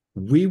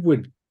 we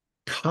would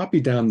copy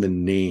down the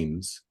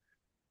names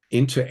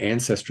into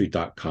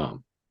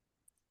Ancestry.com.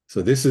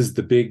 So this is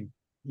the big,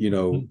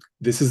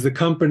 this is the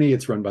company.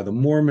 It's run by the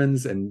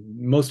Mormons, and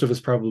most of us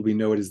probably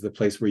know it is the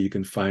place where you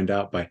can find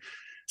out by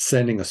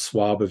sending a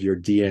swab of your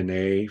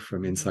DNA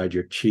from inside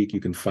your cheek. You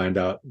can find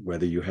out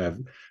whether you have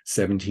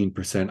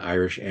 17%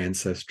 Irish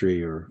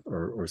ancestry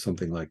or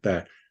something like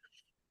that.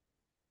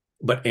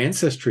 But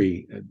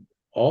Ancestry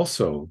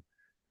also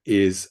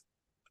is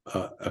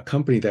a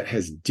company that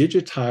has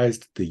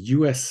digitized the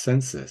US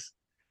Census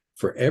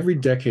for every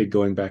decade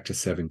going back to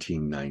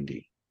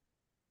 1790.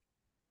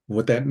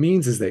 What that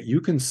means is that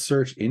you can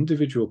search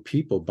individual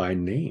people by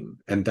name,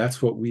 and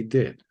that's what we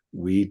did.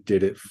 We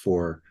did it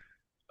for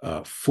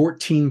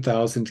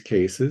 14,000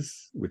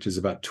 cases, which is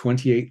about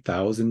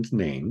 28,000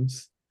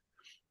 names.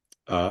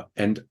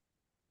 And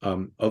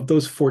of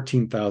those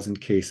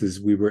 14,000 cases,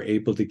 we were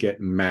able to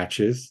get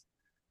matches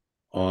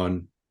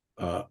on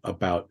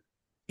about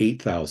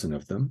 8,000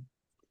 of them,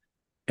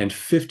 and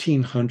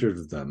 1,500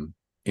 of them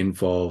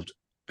involved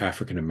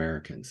African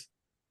Americans.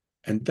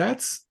 And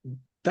that's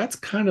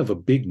kind of a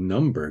big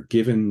number,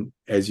 given,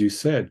 as you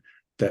said,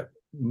 that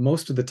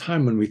most of the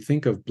time when we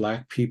think of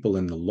Black people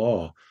in the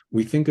law,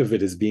 we think of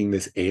it as being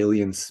this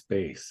alien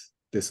space,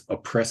 this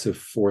oppressive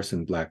force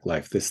in Black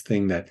life, this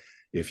thing that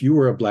if you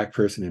were a Black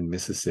person in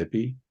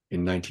Mississippi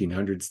in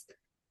 1900s,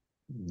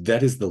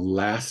 that is the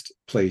last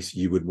place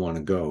you would want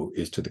to go,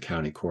 is to the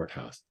county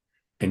courthouse.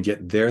 And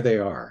yet there they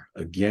are,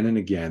 again and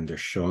again, they're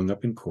showing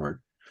up in court,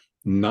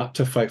 not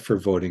to fight for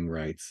voting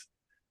rights,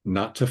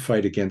 not to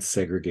fight against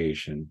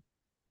segregation.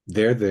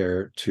 They're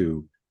there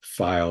to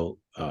file,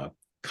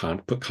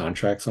 put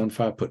contracts on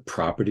file, put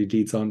property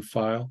deeds on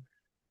file.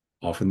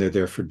 Often they're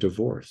there for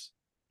divorce.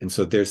 And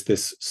so there's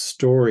this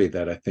story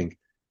that I think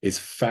is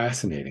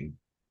fascinating.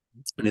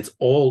 And it's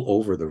all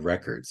over the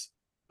records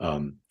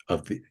of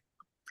the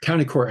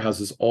county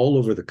courthouses all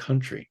over the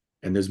country.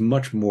 And there's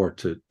much more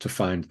to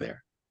find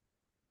there.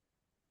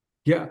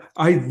 Yeah,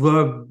 I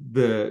love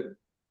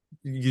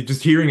you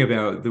just hearing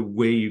about the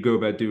way you go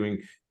about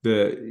doing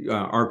the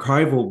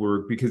archival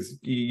work, because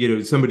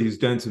somebody who's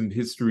done some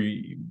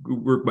history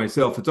work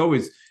myself, it's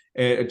always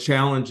a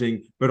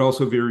challenging but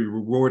also very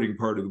rewarding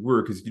part of the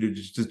work, is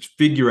just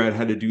figure out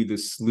how to do the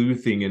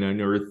sleuthing and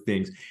unearth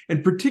things,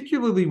 and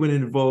particularly when it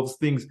involves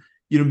things,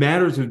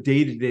 matters of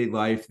day-to-day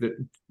life that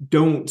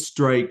don't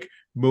strike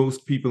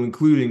most people,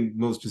 including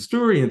most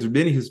historians or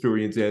many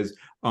historians, as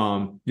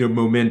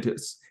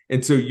momentous.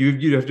 And so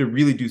you'd have to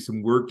really do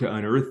some work to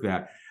unearth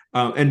that.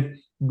 And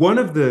one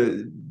of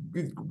the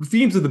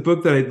themes of the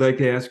book that I'd like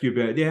to ask you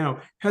about now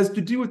has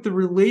to do with the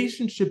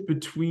relationship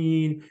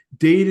between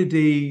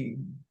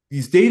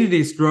these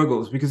day-to-day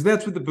struggles, because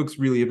that's what the book's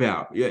really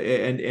about,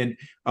 and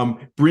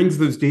brings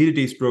those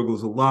day-to-day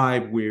struggles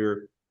alive,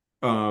 where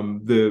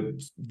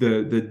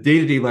the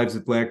day-to-day lives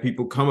of Black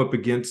people come up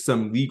against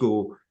some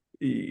legal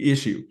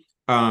issue.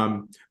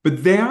 But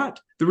the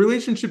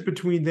relationship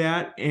between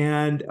that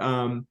and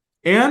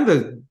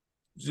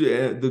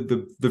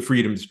the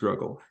freedom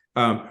struggle,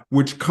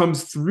 which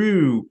comes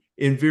through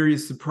in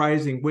various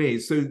surprising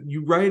ways. So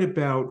you write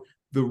about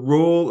the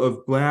role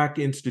of Black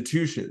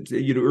institutions.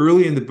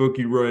 Early in the book,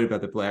 you write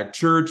about the Black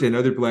church and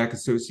other Black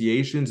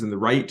associations and the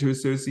right to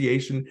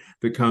association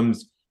that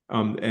comes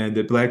and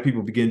that Black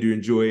people begin to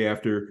enjoy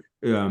after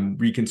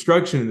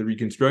Reconstruction and the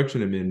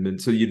Reconstruction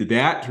Amendment. So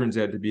that turns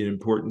out to be an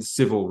important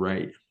civil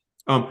right.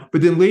 But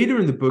then later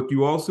in the book,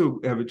 you also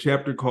have a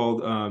chapter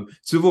called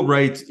Civil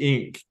Rights,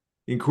 Inc.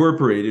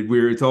 Incorporated,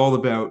 where it's all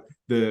about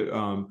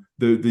the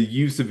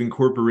use of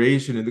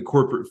incorporation and the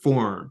corporate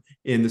form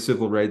in the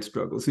civil rights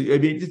struggle. So,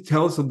 just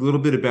tell us a little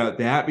bit about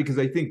that, because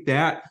I think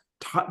that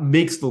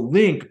makes the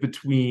link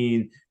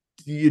between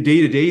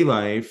day-to-day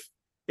life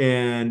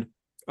and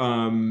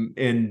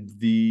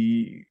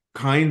the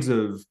kinds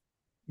of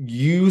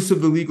use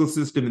of the legal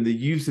system and the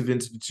use of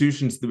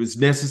institutions that was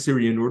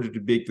necessary in order to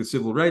make the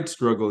civil rights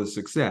struggle a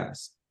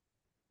success?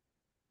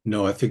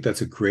 No, I think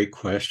that's a great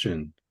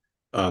question.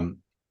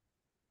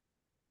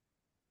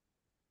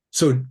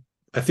 So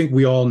I think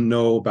we all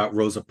know about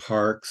Rosa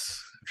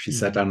Parks. She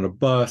sat down on a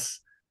bus.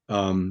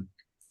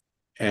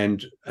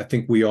 And I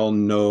think we all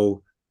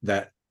know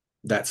that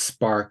that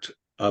sparked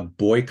a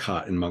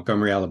boycott in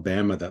Montgomery,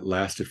 Alabama that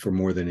lasted for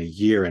more than a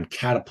year and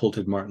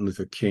catapulted Martin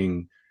Luther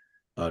King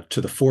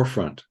to the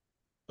forefront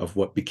of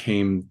what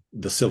became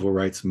the civil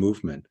rights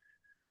movement.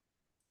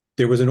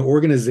 There was an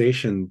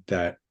organization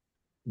that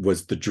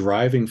was the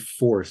driving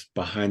force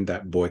behind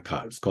that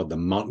boycott. It's called the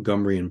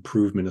Montgomery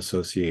Improvement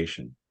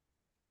Association.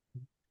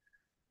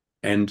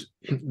 And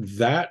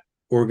that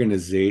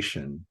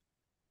organization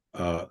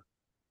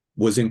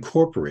was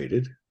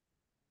incorporated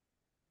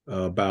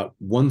about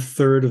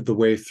 1/3 of the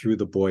way through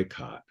the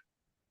boycott.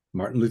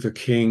 Martin Luther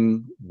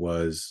King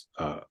was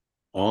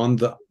on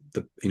the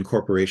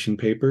incorporation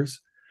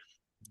papers.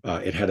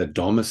 It had a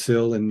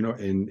domicile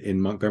in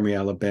Montgomery,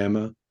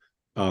 Alabama.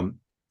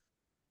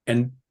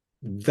 And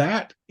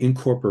that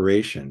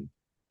incorporation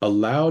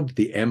allowed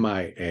the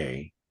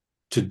MIA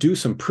to do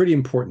some pretty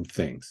important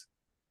things.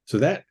 So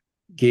that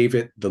gave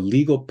it the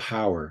legal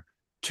power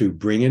to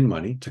bring in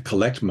money, to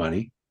collect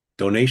money,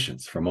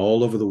 donations from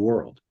all over the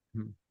world,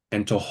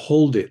 and to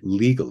hold it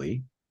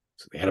legally.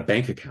 So they had a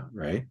bank account,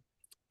 right?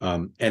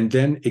 And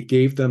then it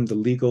gave them the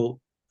legal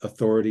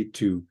authority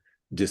to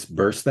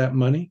disperse that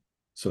money.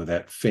 So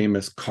that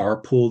famous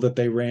carpool that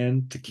they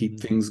ran to keep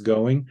things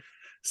going,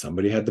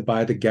 somebody had to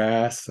buy the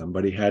gas,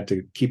 somebody had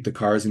to keep the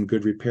cars in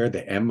good repair.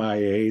 The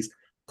MIA's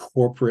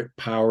corporate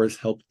powers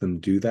helped them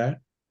do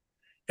that.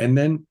 And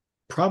then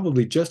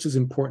probably just as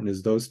important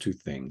as those two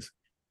things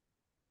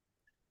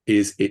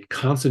is it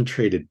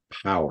concentrated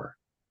power.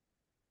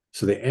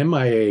 So the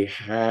MIA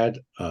had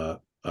a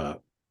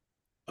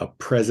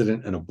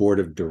president and a board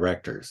of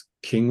directors.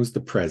 King was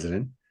the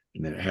president,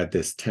 and then it had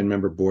this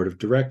 10-member board of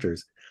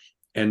directors.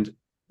 And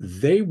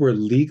they were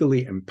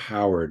legally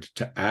empowered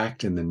to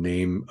act in the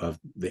name of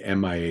the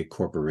MIA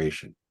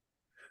Corporation.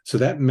 So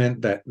that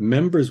meant that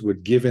members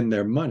would give in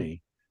their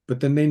money, but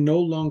then they no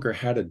longer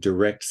had a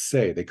direct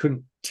say. They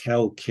couldn't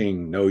tell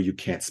King, no, you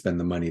can't spend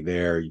the money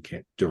there, you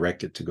can't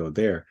direct it to go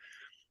there.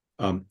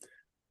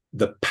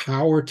 The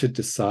power to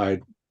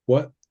decide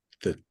what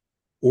the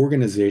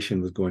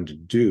organization was going to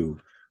do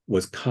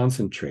was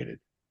concentrated.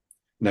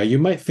 Now, you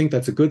might think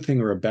that's a good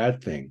thing or a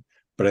bad thing,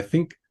 but I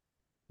think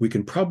we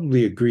can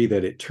probably agree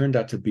that it turned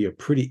out to be a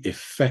pretty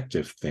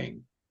effective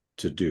thing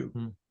to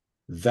do.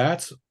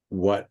 That's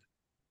what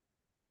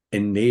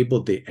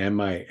enabled the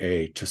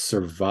MIA to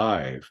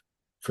survive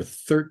for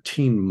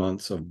 13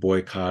 months of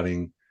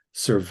boycotting,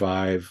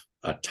 survive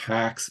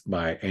attacks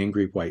by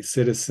angry white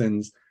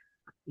citizens,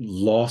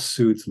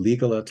 lawsuits,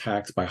 legal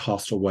attacks by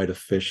hostile white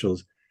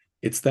officials.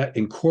 It's that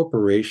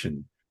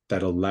incorporation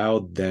that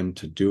allowed them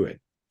to do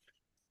it.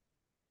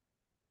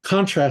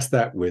 Contrast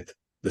that with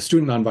the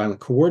Student Nonviolent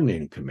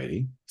Coordinating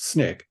Committee,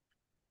 SNCC,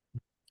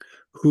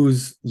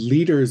 whose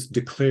leaders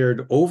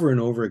declared over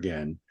and over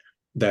again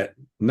that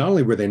not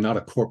only were they not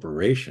a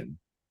corporation,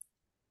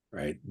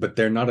 right, but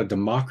they're not a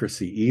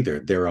democracy either.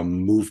 They're a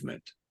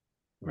movement,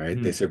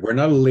 right? They said, we're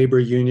not a labor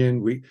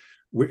union.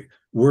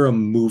 We're a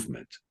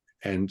movement.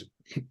 And,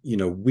 you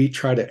know, we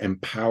try to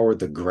empower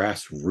the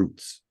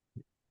grassroots.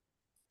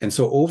 And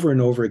so over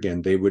and over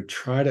again, they would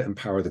try to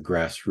empower the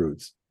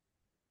grassroots.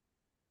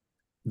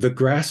 The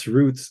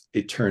grassroots,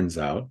 it turns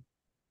out,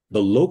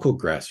 the local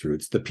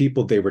grassroots, the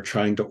people they were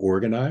trying to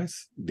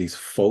organize, these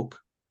folk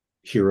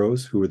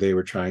heroes who they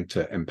were trying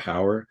to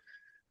empower,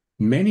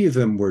 many of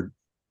them were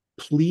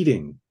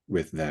pleading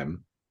with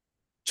them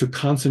to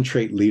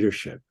concentrate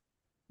leadership.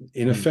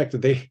 In effect,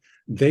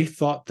 they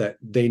thought that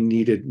they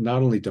needed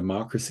not only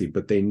democracy,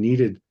 but they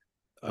needed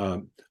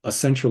a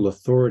central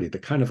authority, the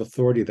kind of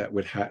authority that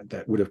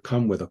would have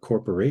come with a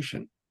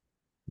corporation.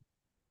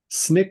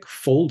 SNCC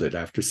folded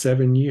after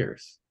 7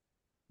 years.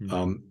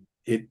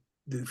 It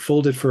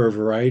folded for a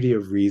variety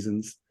of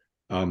reasons.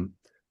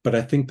 But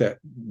I think that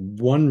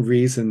one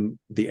reason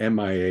the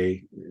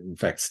MIA, in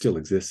fact, still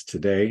exists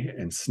today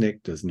and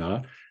SNCC does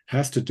not,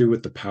 has to do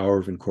with the power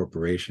of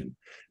incorporation.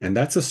 And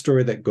that's a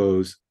story that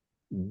goes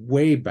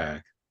way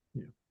back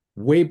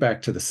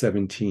to the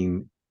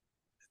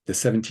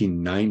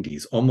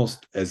 1790s,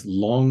 almost as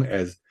long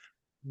as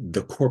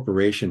the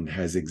corporation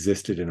has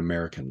existed in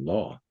American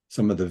law.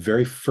 Some of the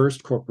very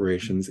first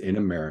corporations in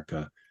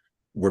America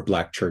were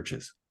Black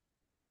churches.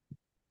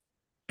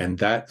 And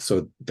that's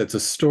a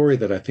story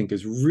that I think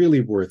is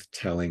really worth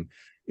telling.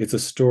 It's a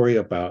story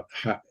about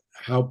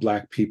how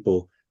Black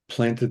people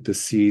planted the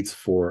seeds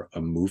for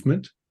a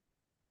movement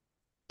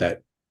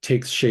that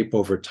takes shape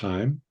over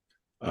time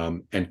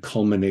and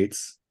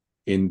culminates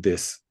in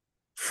this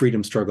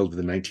freedom struggle of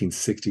the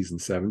 1960s and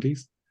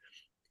 70s.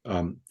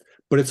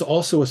 But it's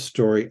also a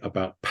story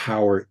about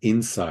power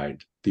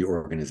inside the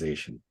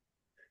organization.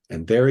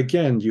 And there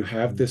again, you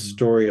have this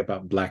story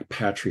about Black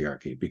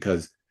patriarchy,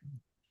 because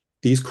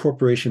these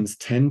corporations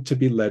tend to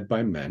be led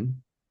by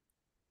men.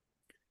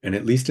 And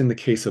at least in the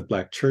case of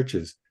Black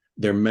churches,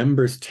 their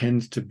members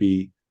tend to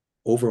be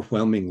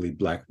overwhelmingly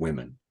Black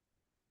women.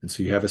 And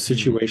so you have a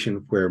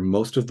situation where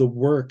most of the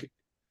work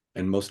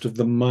and most of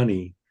the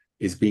money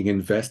is being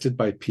invested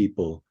by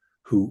people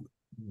who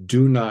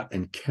do not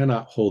and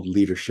cannot hold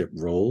leadership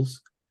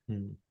roles,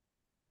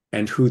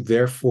 and who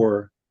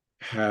therefore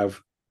have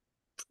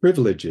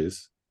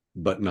privileges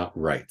but not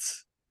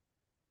rights.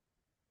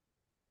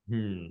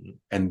 And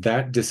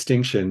that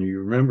distinction, you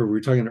remember we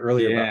were talking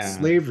earlier about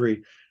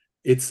slavery,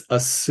 it's a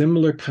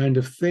similar kind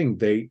of thing.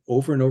 They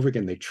over and over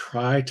again, they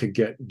try to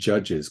get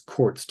judges,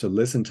 courts to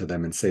listen to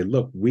them and say,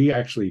 look, we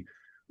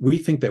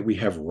think that we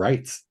have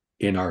rights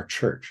in our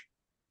church.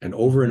 And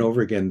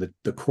over again,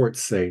 the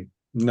courts say,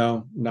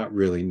 no, not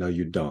really. No,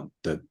 you don't.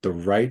 The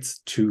rights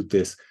to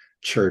this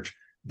church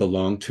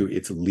belong to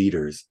its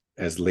leaders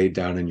as laid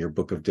down in your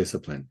book of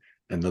discipline.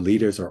 And the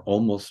leaders are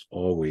almost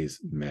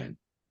always men.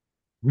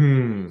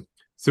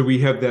 So we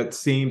have that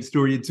same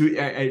story.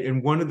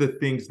 And one of the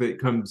things that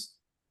comes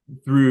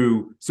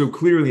through so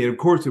clearly, and of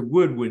course it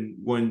would when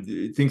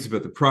one thinks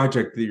about the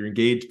project that you're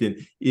engaged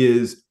in,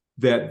 is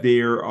that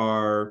there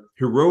are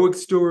heroic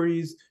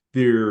stories,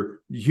 there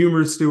are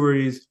humorous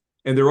stories,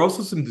 and there are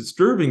also some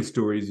disturbing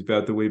stories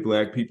about the way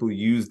Black people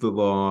used the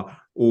law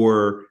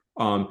or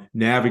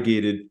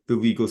navigated the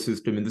legal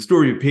system. And the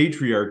story of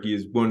patriarchy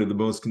is one of the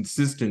most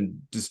consistent,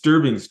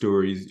 disturbing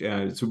stories.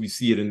 So we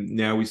see it in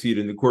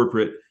the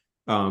corporate,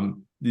 the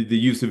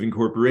use of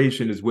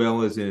incorporation, as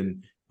well as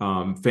in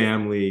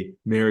family,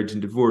 marriage,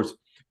 and divorce.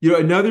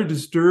 Another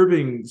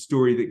disturbing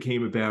story that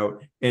came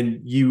about, and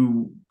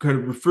you kind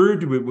of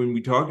referred to it when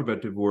we talked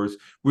about divorce,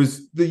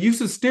 was the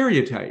use of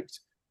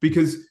stereotypes,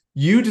 because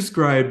you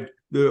described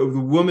the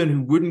woman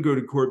who wouldn't go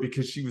to court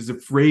because she was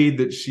afraid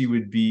that she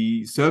would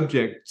be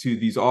subject to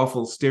these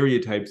awful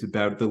stereotypes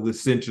about the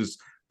licentious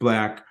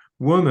Black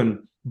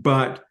woman.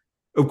 But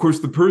of course,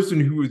 the person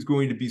who was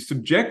going to be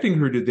subjecting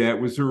her to that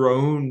was her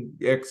own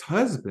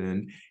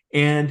ex-husband.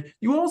 And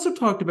you also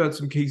talked about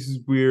some cases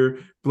where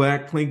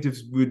Black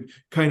plaintiffs would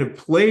kind of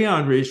play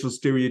on racial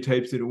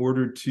stereotypes in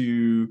order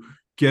to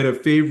get a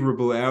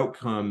favorable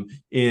outcome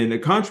in a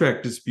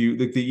contract dispute,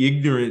 like the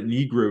ignorant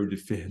Negro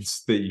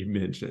defense that you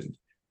mentioned.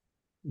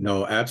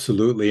 No,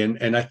 absolutely.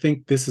 And I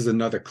think this is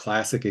another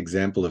classic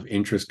example of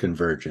interest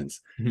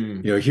convergence.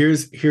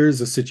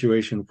 Here's a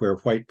situation where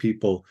white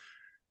people,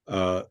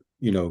 they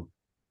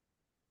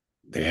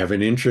have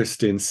an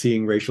interest in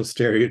seeing racial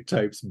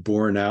stereotypes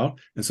borne out.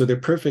 And so they're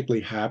perfectly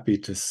happy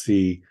to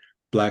see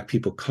Black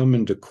people come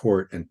into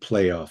court and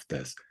play off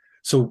this.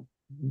 So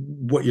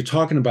what you're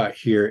talking about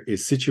here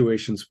is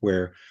situations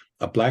where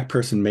a Black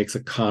person makes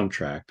a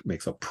contract,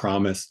 makes a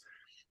promise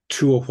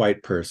to a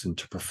white person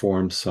to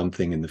perform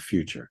something in the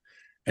future.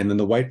 And then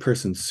the white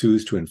person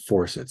sues to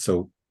enforce it.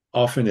 So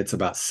often it's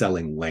about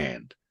selling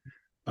land.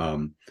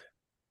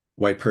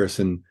 White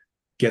person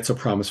gets a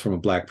promise from a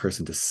Black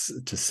person to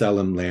sell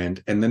him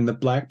land. And then the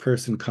Black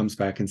person comes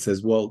back and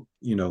says, well,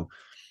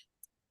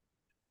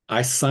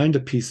 I signed a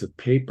piece of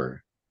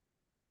paper,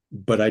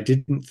 but I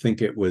didn't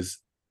think it was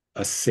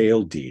a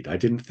sale deed. I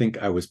didn't think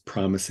I was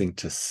promising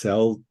to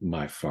sell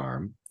my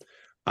farm.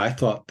 I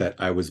thought that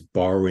I was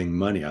borrowing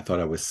money. I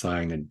thought I was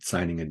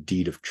signing a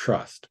deed of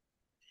trust.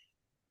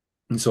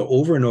 And so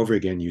over and over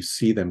again, you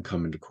see them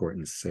come into court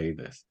and say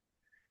this.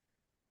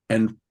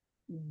 And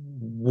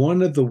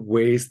one of the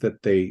ways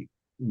that they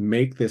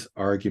make this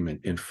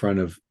argument in front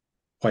of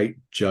white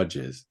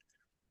judges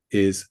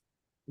is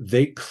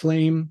they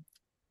claim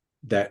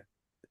that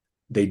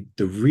the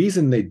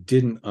reason they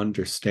didn't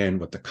understand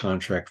what the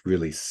contract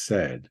really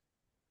said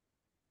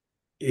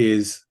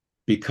is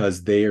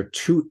because they are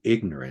too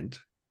ignorant,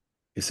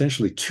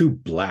 essentially too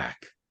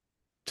Black,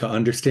 to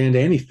understand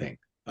anything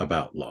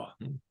about law.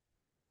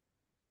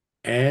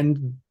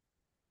 And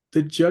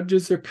the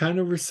judges are kind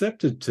of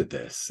receptive to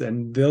this,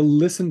 and they'll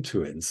listen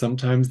to it. And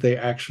sometimes they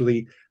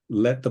actually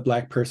let the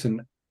Black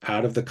person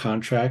out of the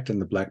contract,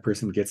 and the Black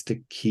person gets to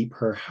keep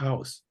her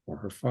house or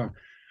her farm.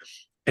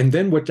 And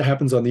then what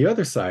happens on the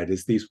other side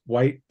is these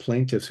white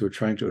plaintiffs who are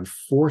trying to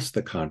enforce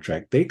the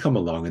contract, they come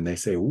along and they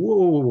say,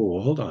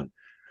 whoa, hold on.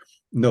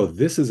 No,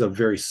 this is a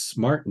very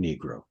smart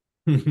Negro.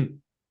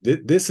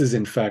 This is,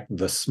 in fact,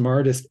 the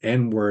smartest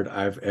N-word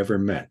I've ever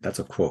met. That's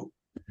a quote.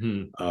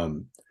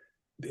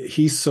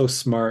 He's so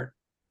smart,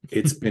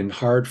 it's been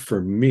hard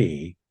for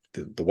me,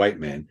 the white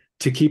man,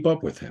 to keep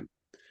up with him.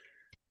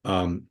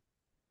 And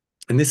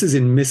this is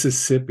in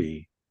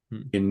Mississippi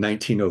in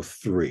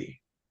 1903.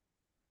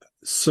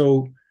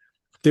 So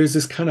there's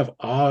this kind of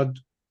odd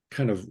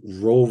kind of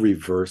role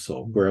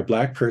reversal where a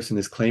Black person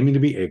is claiming to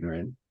be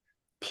ignorant,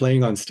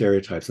 playing on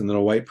stereotypes, and then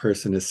a white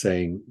person is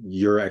saying,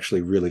 you're actually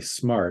really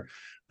smart.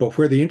 But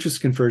where the interest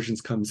convergence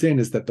comes in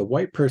is that the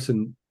white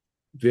person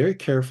very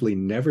carefully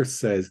never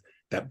says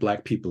that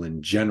Black people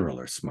in general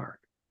are smart.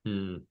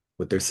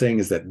 What they're saying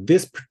is that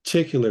this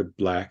particular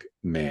Black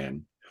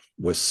man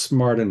was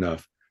smart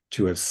enough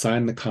to have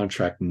signed the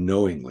contract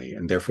knowingly,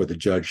 and therefore the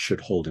judge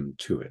should hold him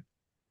to it.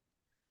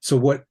 So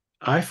what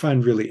I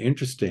find really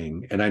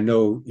interesting, and I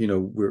know,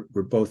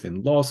 we're both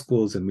in law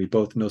schools and we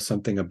both know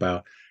something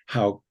about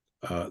how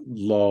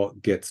law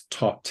gets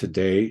taught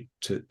today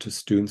to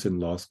students in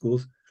law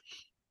schools.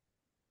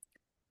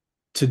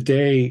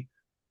 Today,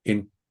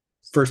 in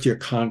first-year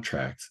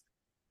contracts,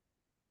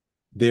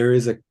 there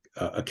is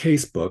a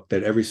case book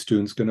that every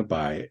student's going to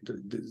buy.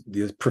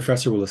 The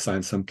professor will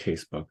assign some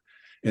case book,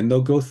 and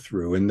they'll go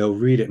through and they'll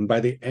read it. And by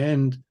the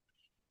end,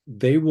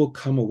 they will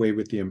come away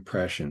with the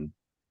impression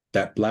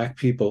that Black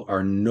people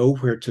are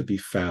nowhere to be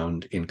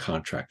found in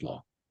contract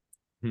law.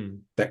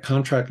 That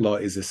contract law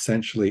is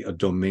essentially a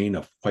domain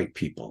of white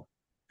people,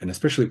 and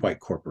especially white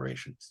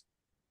corporations.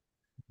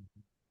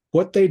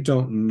 What they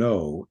don't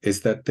know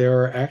is that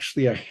there are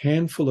actually a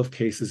handful of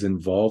cases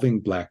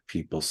involving Black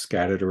people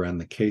scattered around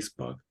the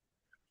casebook.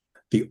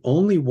 The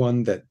only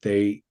one that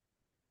they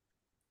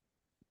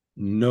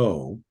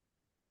know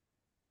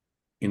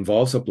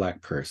involves a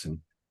Black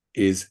person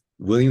is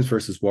Williams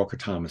versus Walker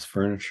Thomas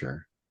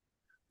Furniture,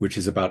 which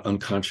is about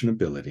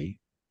unconscionability,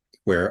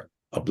 where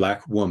a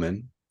Black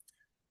woman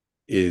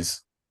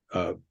is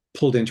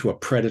pulled into a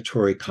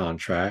predatory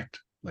contract.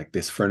 Like,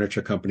 this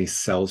furniture company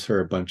sells her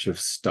a bunch of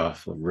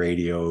stuff,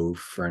 radio,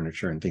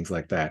 furniture, and things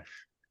like that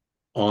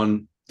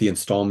on the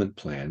installment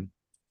plan.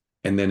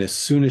 And then as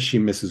soon as she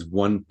misses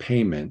one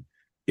payment,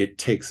 it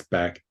takes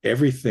back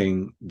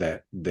everything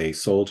that they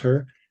sold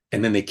her.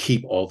 And then they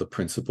keep all the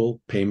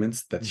principal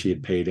payments that she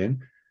had paid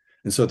in.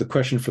 And so the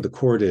question for the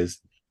court is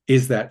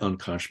that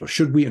unconscionable?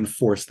 Should we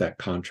enforce that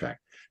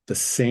contract? The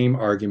same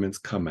arguments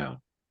come out.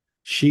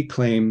 She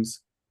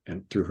claims,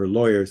 and through her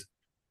lawyers,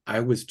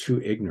 I was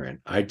too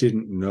ignorant. I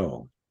didn't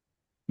know.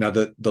 Now,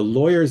 the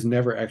lawyers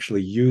never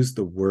actually used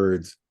the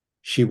words,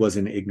 she was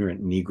an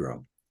ignorant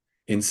Negro.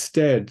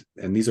 Instead,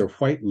 and these are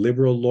white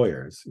liberal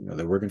lawyers,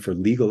 they're working for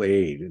legal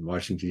aid in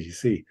Washington,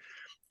 D.C.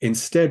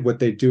 Instead, what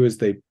they do is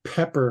they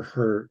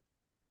pepper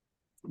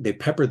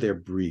their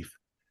brief,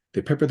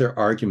 they pepper their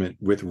argument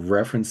with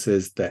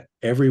references that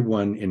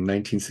everyone in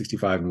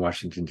 1965 in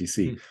Washington,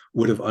 D.C.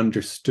 would have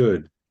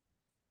understood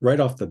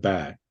right off the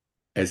bat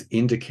as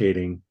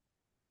indicating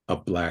a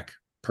Black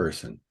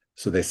person.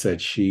 So they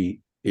said she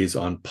is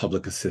on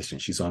public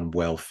assistance, she's on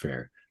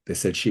welfare. They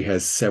said she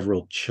has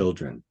several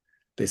children.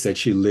 They said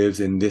she lives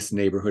in this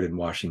neighborhood in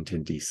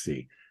Washington,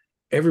 D.C.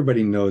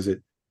 Everybody knows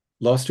it.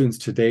 Law students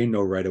today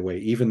know right away,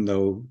 even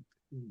though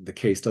the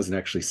case doesn't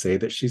actually say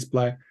that she's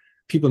Black,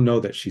 people know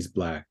that she's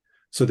Black.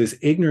 So this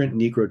ignorant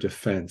Negro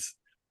defense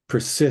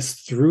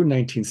persists through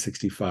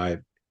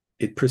 1965.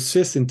 It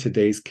persists in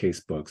today's case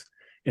books.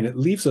 And it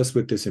leaves us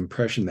with this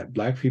impression that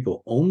Black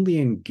people only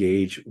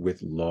engage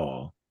with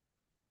law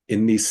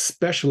in these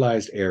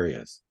specialized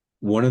areas.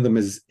 One of them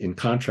is in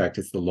contract,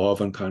 it's the law of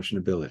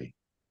unconscionability,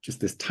 just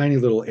this tiny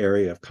little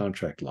area of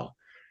contract law.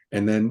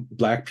 And then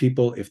Black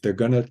people, if they're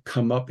going to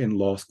come up in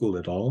law school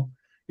at all,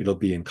 it'll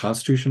be in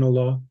constitutional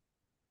law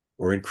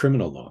or in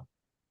criminal law.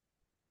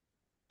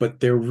 But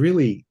they're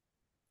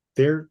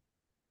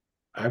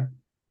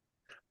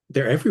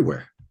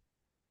everywhere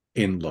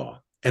in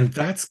law. And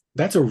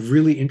that's a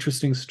really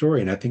interesting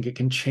story. And I think it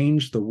can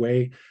change the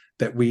way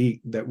that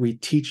we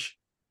teach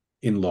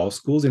in law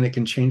schools, and it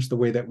can change the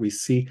way that we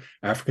see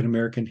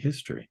African-American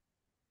history.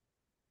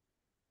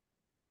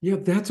 Yeah,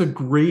 that's a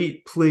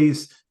great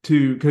place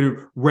to kind of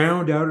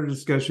round out our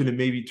discussion and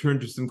maybe turn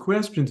to some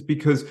questions,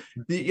 because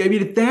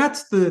if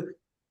that's the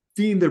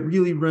theme that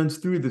really runs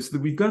through this,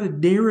 that we've got a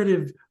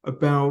narrative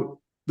about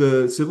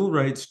the civil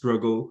rights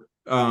struggle,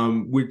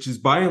 which is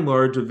by and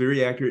large a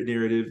very accurate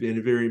narrative and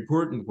a very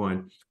important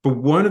one. But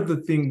one of the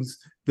things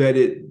that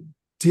it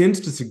tends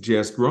to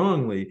suggest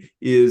wrongly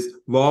is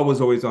law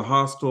was always a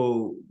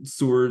hostile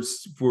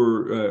source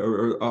for,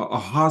 or a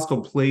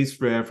hostile place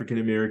for African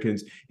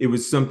Americans. It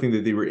was something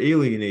that they were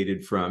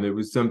alienated from. It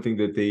was something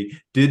that they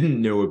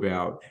didn't know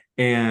about.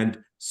 And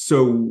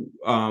so,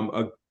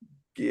 and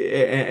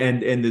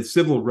the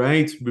civil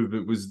rights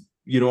movement was,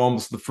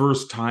 almost the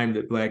first time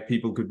that Black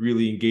people could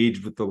really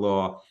engage with the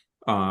law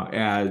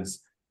as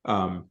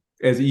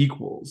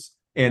equals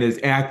and as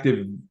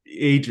active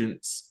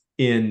agents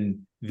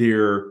in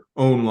their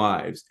own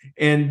lives.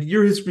 And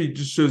your history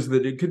just shows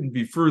that it couldn't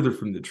be further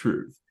from the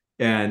truth,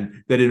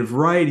 and that in a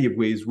variety of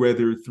ways,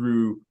 whether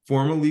through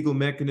formal legal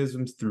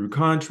mechanisms, through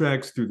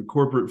contracts, through the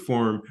corporate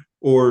form,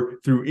 or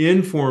through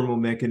informal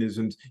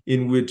mechanisms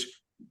in which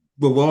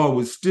the law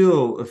was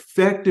still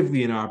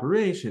effectively in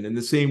operation in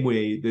the same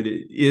way that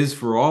it is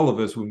for all of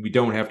us when we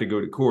don't have to go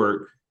to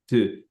court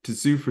to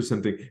sue for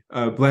something.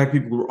 Black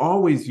people were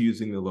always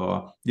using the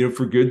law,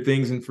 for good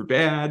things and for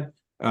bad,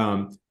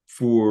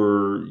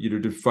 for,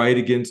 to fight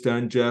against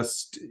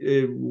unjust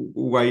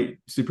white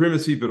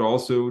supremacy, but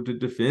also to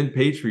defend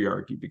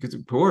patriarchy, because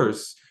of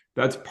course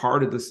that's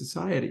part of the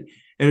society.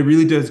 And it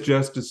really does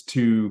justice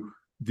to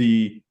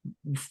the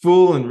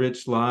full and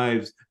rich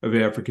lives of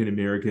African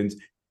Americans.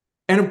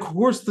 And of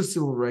course, the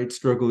civil rights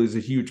struggle is a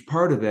huge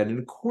part of that. And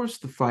of course,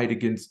 the fight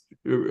against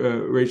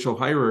racial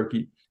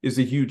hierarchy is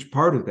a huge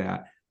part of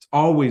that. It's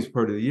always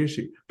part of the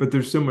issue, but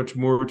there's so much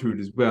more to it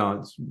as well.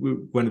 It's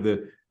one of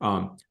the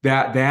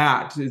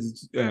that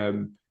is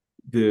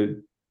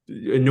the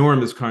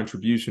enormous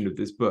contribution of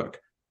this book.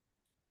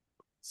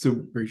 So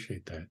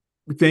Appreciate that.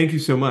 thank you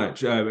so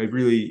much. I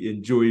really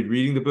enjoyed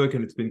reading the book,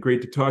 and it's been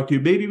great to talk to you.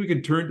 Maybe we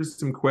can turn to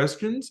some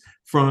questions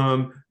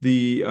from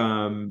the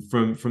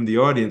from the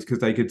audience,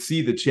 because I could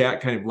see the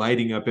chat kind of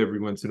lighting up every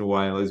once in a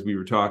while as we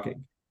were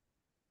talking.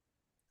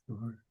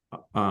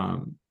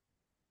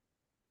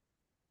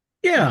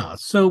 Yeah,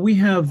 so we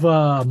have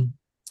a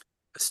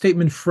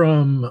statement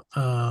from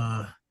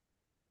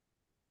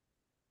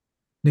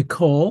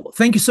Nicole.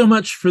 Thank you so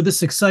much for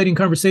this exciting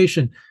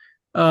conversation.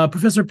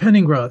 Professor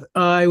Penningroth,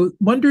 I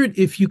wondered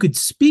if you could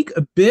speak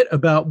a bit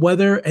about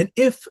whether, and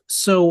if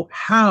so,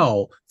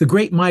 how the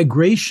Great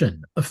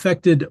Migration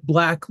affected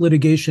Black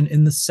litigation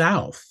in the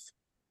South.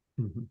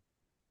 Mm-hmm.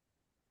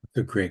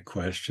 That's a great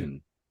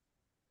question.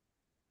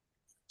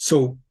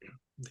 So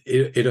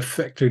it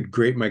affected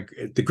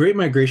the Great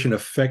Migration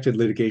affected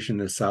litigation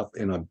in the South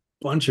in a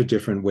bunch of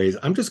different ways.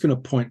 I'm just going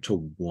to point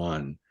to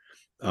one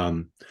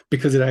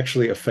because it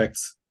actually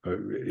affects.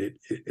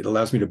 It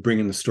allows me to bring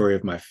in the story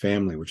of my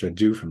family, which I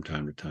do from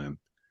time to time.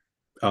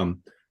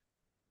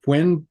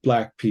 When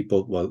Black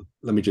people, well,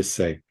 let me just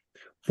say,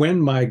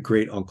 when my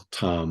great uncle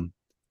Tom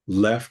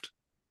left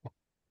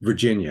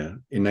Virginia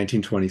in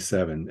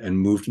 1927 and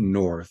moved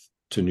north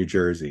to New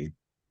Jersey,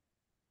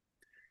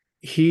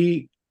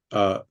 he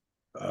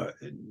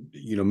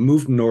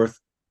moved north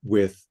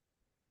with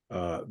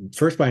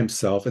first by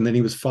himself, and then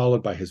he was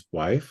followed by his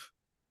wife,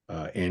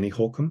 Annie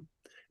Holcomb,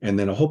 and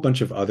then a whole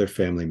bunch of other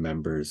family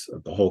members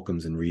of the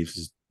Holcombs and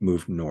Reeves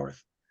moved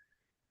north.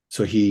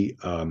 So he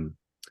and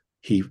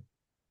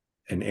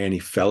Annie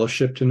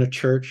fellowshipped in a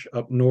church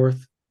up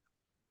north,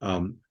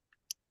 and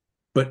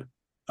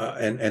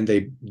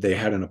they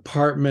had an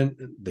apartment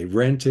they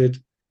rented,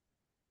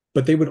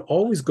 but they would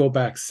always go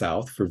back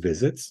south for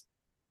visits.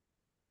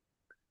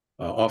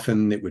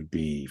 Often it would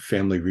be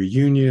family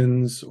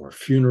reunions or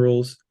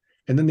funerals.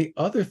 And then the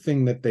other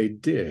thing that they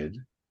did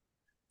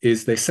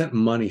is they sent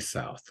money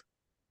south.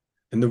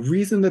 And the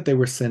reason that they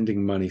were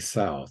sending money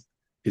south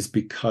is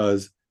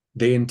because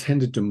they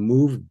intended to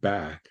move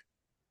back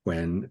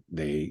when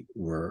they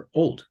were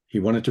old. He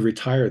wanted to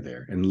retire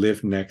there and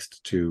live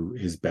next to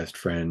his best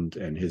friend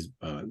and his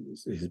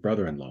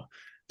brother-in-law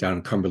down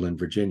in Cumberland,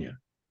 Virginia.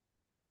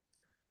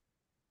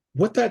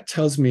 What that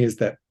tells me is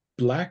that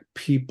Black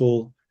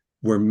people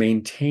were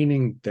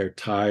maintaining their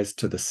ties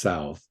to the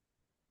South.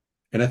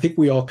 And I think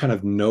we all kind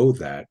of know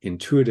that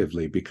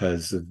intuitively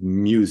because of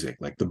music,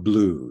 like the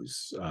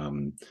blues.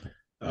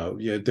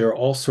 There are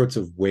all sorts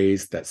of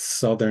ways that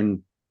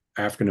Southern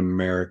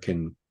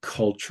African-American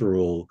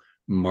cultural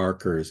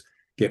markers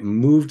get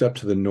moved up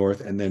to the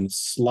North and then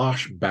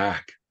slosh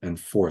back and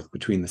forth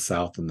between the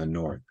South and the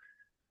North.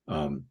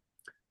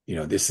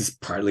 This is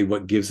partly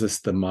what gives us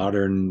the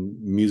modern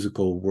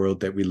musical world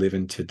that we live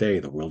in today,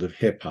 the world of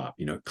hip hop.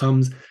 It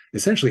comes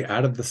essentially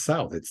out of the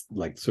South. It's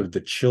like sort of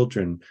the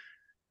children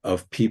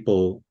of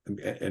people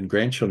and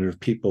grandchildren of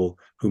people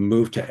who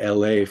moved to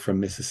LA from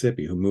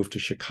Mississippi, who moved to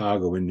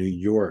Chicago and New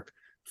York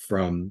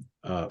from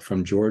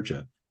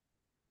Georgia.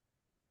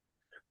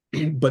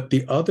 But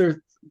the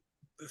other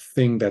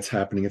thing that's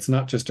happening, it's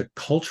not just a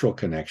cultural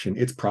connection,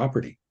 it's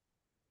property.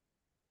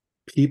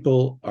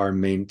 People are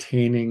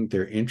maintaining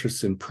their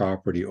interest in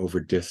property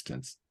over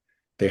distance.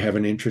 They have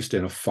an interest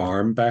in a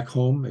farm back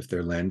home if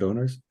they're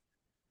landowners,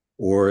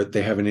 or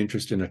they have an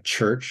interest in a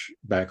church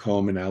back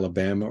home in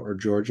Alabama or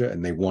Georgia,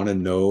 and they want to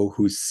know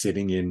who's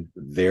sitting in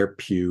their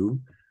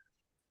pew.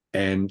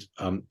 And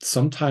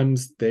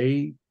sometimes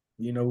they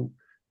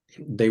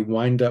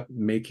wind up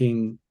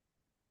making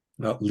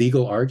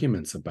legal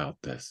arguments about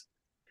this.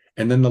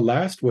 And then the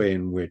last way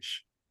in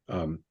which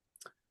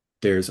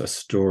there's a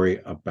story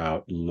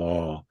about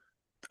law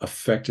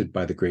affected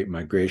by the Great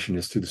Migration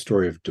is through the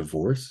story of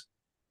divorce,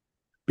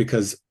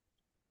 because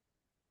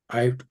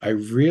I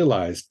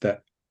realized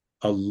that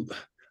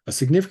a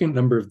significant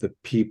number of the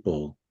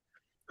people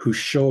who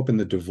show up in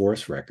the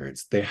divorce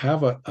records, they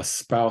have a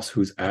spouse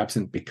who's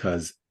absent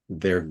because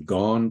they're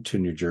gone to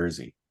New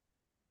Jersey.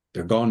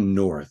 They're gone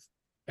north,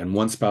 and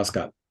one spouse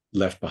got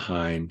left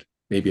behind,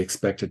 maybe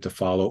expected to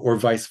follow, or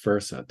vice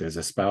versa. There's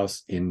a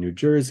spouse in New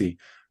Jersey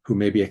who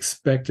maybe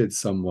expected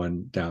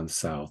someone down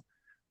south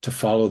to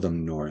follow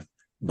them north,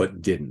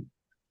 but didn't.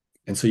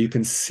 And so you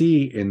can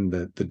see in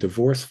the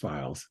divorce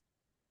files,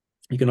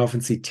 you can often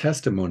see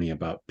testimony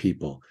about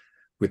people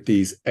with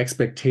these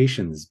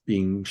expectations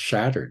being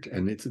shattered.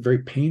 And it's very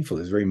painful.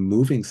 It's very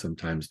moving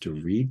sometimes to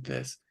read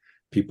this.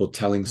 People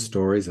telling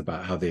stories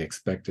about how they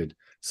expected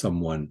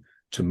someone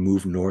to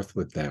move north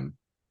with them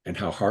and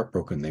how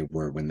heartbroken they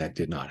were when that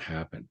did not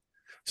happen.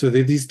 So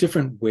there are these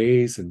different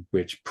ways in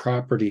which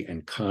property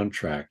and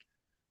contract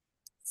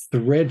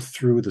thread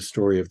through the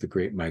story of the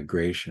Great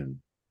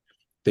Migration.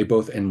 They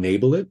both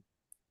enable it,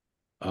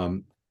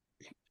 and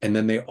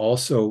then they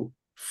also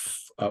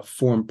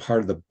form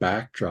part of the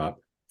backdrop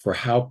for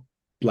how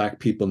Black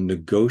people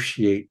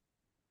negotiate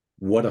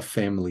what a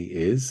family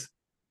is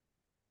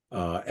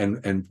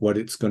and what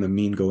it's going to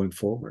mean going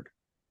forward.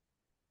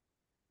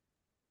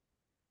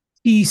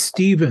 E.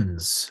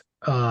 Stevens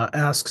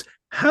asks,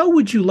 how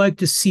would you like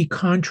to see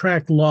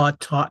contract law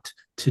taught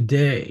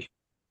today?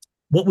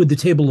 What would the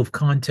table of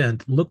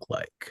content look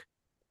like?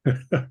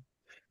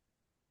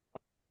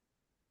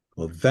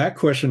 Well, that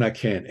question I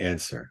can't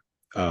answer.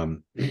 I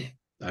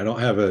don't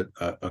have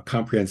a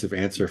comprehensive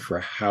answer for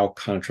how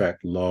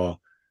contract law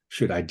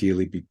should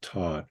ideally be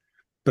taught,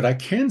 but I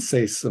can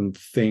say some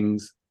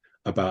things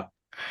about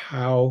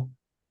how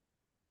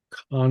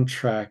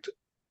contract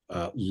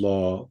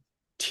law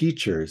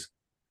teachers,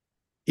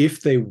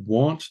 if they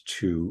want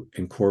to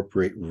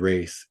incorporate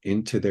race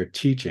into their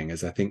teaching,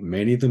 as I think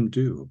many of them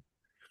do,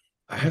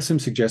 I have some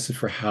suggestions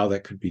for how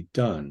that could be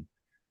done.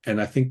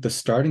 And I think the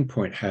starting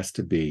point has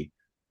to be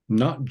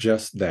not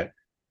just that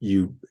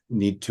you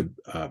need to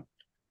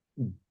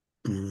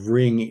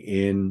bring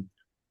in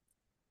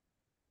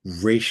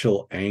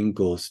racial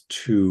angles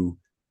to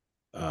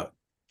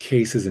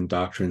cases and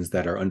doctrines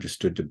that are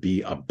understood to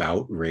be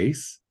about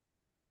race,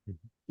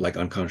 like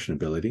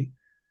unconscionability.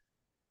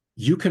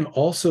 You can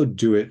also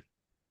do it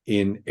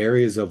in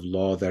areas of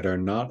law that are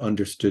not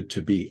understood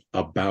to be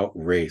about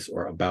race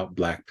or about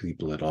Black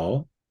people at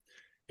all.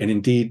 And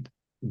indeed,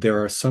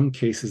 there are some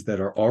cases that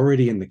are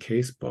already in the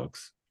case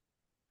books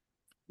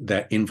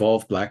that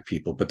involve Black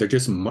people, but they're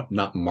just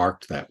not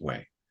marked that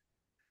way.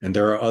 And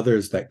there are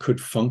others that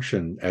could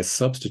function as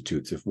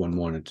substitutes if one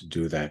wanted to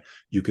do that.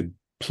 You could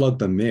plug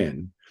them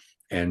in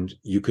and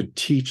you could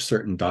teach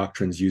certain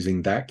doctrines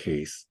using that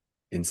case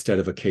instead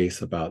of a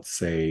case about,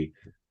 say,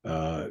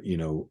 a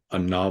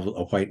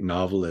white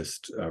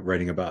novelist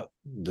writing about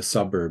the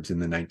suburbs in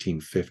the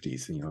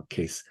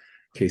 1950s,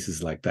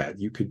 cases like that.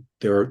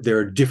 There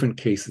are different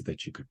cases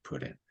that you could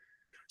put in.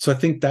 So I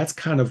think that's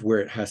kind of where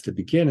it has to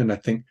begin. And I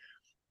think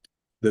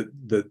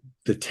the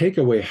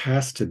takeaway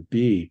has to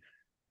be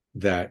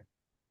that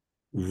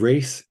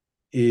race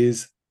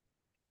is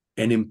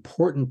an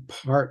important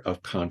part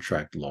of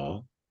contract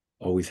law,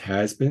 always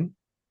has been,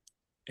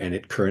 and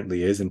it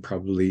currently is, and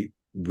probably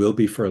will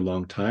be for a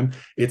long time.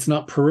 It's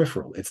not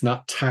peripheral. It's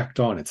not tacked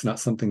on. It's not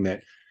something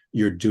that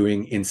you're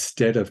doing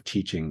instead of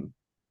teaching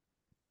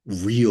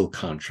real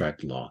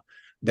contract law.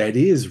 That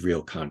is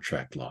real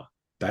contract law.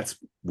 That's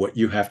what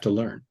you have to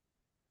learn.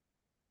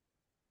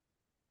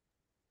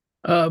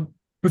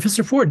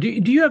 Professor Ford, do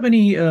you have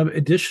any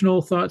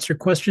additional thoughts or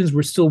questions?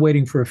 We're still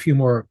waiting for a few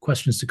more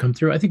questions to come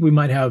through. I think we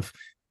might have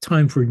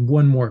time for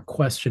one more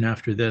question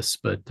after this,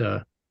 but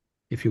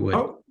if you would.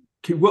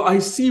 Okay, well, I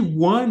see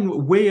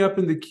one way up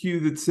in the queue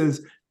that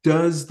says,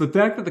 does the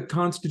fact that the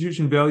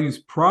Constitution values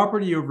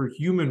property over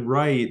human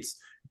rights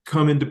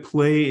come into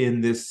play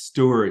in this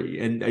story?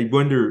 And I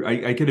wonder,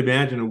 I can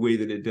imagine a way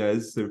that it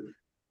does. So,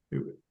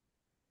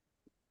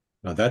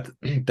 now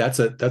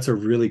that's a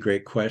really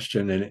great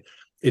question, and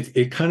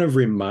it kind of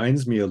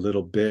reminds me a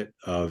little bit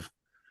of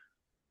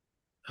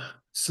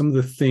some of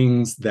the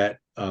things that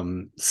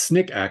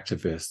SNCC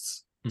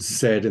activists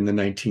said in the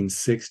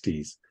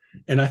 1960s.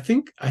 And I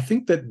think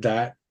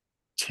that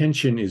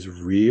tension is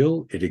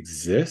real. It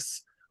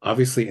exists.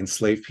 Obviously,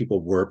 enslaved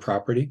people were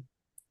property.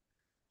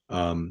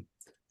 And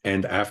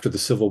after the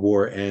Civil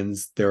War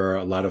ends, there are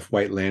a lot of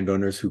white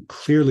landowners who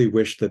clearly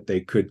wish that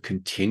they could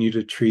continue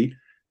to treat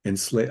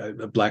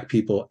Black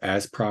people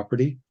as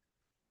property.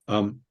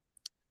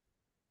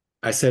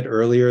 I said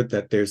earlier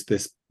that there's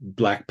this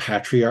Black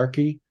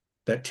patriarchy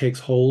that takes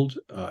hold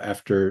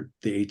after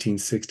the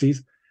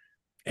 1860s.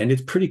 And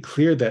it's pretty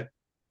clear that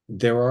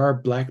there are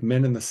Black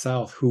men in the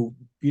South who,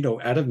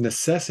 out of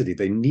necessity,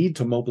 they need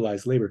to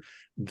mobilize labor.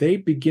 They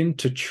begin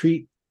to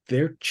treat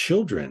their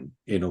children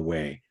in a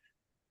way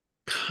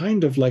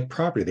kind of like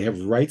property. They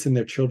have rights in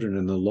their children,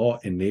 and the law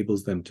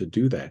enables them to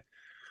do that.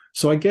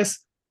 So I guess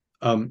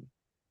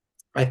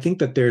I think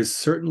that there's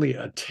certainly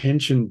a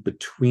tension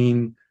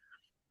between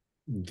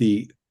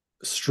the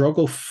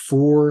struggle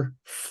for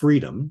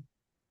freedom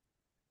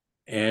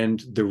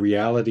and the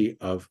reality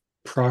of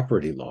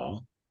property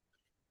law.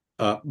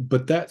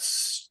 But the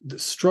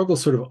struggle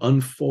sort of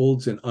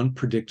unfolds in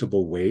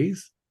unpredictable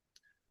ways.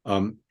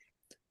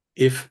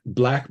 If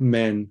Black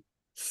men,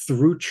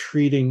 through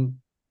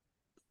treating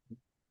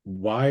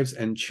wives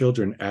and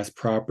children as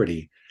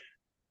property,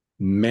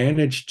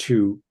 manage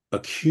to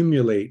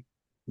accumulate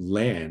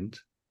land,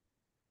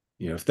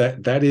 if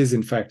that is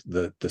in fact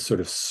the sort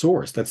of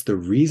source, that's the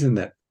reason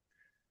that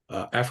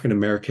African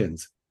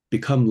Americans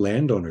become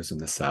landowners in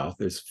the South.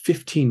 There's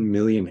 15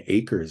 million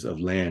acres of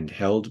land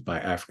held by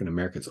African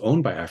Americans,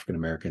 owned by African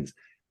Americans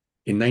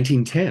in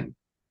 1910,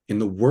 in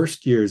the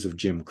worst years of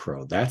Jim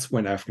Crow. That's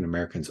when African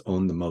Americans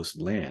owned the most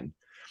land.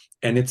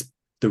 And it's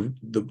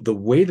the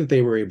way that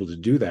they were able to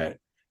do that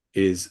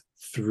is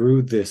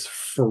through this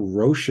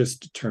ferocious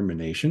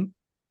determination,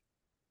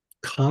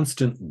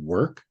 constant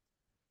work,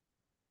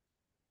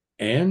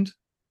 and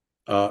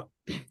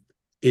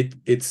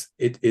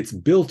it's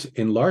built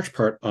in large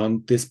part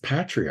on this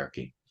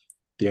patriarchy,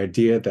 the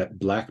idea that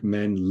Black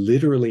men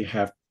literally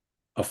have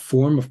a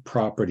form of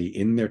property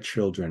in their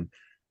children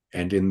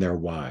and in their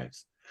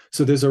wives.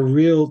 So there's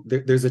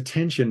there's a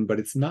tension, but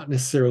it's not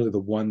necessarily the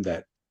one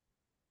that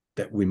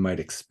we might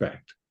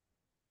expect.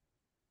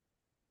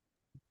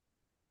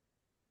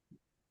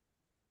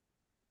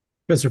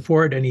 Professor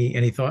Ford,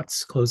 any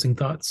thoughts, closing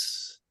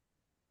thoughts?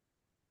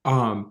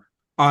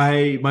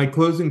 My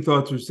closing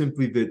thoughts are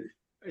simply that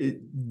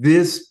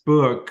this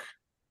book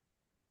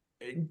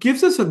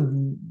gives us a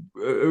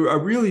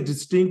really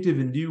distinctive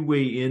and new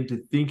way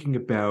into thinking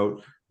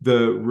about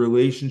the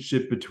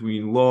relationship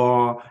between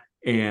law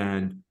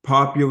and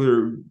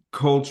popular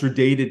culture,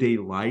 day-to-day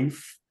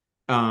life.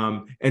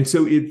 And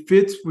so it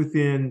fits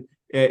within,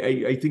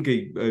 I think,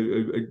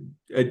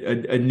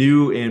 a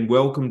new and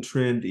welcome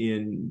trend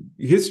in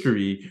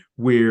history,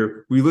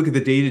 where we look at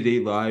the day-to-day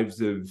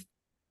lives of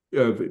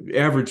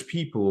average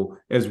people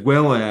as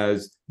well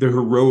as the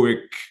heroic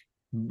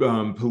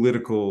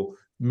political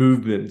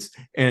movements.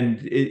 And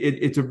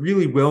it's a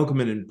really welcome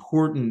and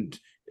important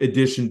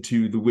addition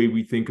to the way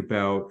we think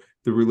about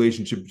the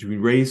relationship between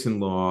race and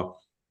law.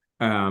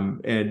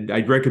 And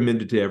I'd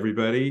recommend it to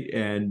everybody.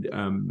 And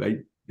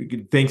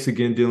thanks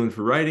again, Dylan,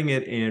 for writing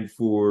it and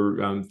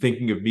for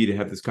thinking of me to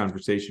have this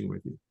conversation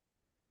with you.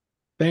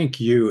 Thank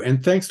you.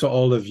 And thanks to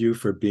all of you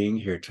for being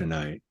here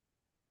tonight.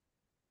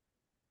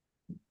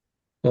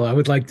 Well, I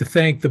would like to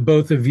thank the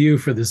both of you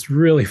for this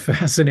really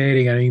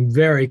fascinating,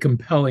 very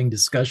compelling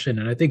discussion.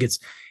 And I think it's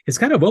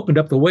kind of opened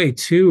up the way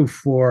too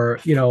for,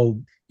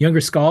 younger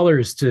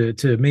scholars to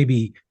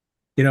maybe,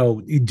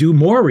 do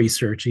more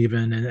research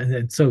even.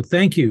 And so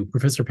thank you,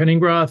 Professor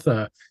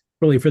Penningroth,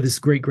 really for this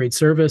great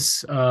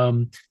service.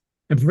 And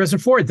Professor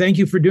Ford, thank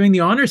you for doing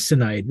the honors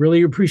tonight.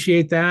 Really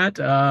appreciate that.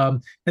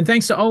 And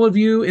thanks to all of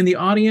you in the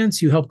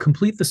audience. You helped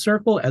complete the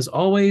circle as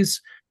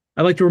always.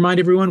 I'd like to remind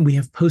everyone we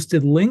have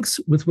posted links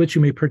with which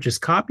you may purchase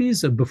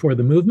copies of Before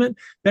the Movement.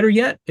 Better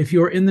yet, if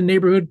you're in the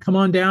neighborhood, come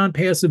on down,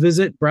 pay us a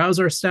visit, browse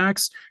our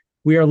stacks.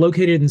 We are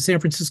located in San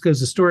Francisco's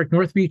historic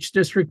North Beach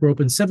district. We're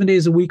open 7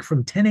 days a week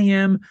from 10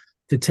 a.m.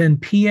 to 10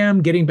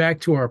 p.m., getting back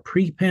to our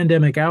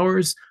pre-pandemic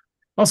hours.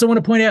 Also want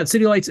to point out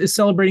City Lights is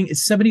celebrating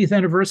its 70th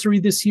anniversary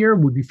this year.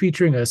 We'll be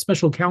featuring a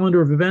special calendar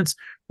of events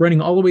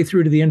running all the way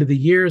through to the end of the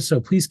year,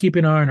 so please keep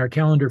an eye on our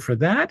calendar for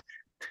that.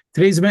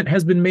 Today's event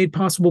has been made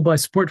possible by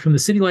support from the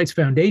City Lights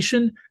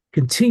Foundation,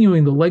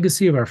 continuing the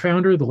legacy of our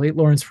founder, the late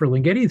Lawrence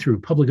Ferlinghetti,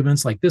 through public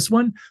events like this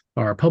one,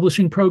 our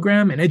publishing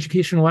program, and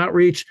educational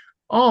outreach,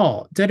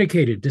 all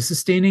dedicated to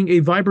sustaining a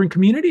vibrant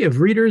community of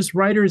readers,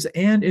 writers,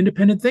 and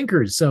independent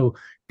thinkers. So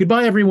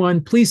goodbye, everyone.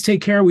 Please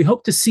take care. We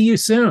hope to see you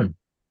soon.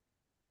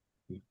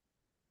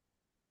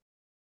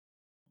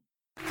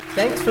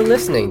 Thanks for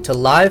listening to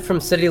Live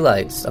from City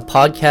Lights, a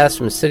podcast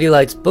from City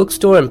Lights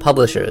Bookstore and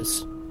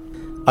Publishers.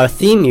 Our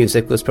theme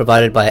music was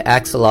provided by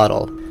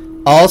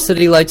Axolotl. All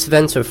City Lights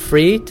events are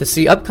free. To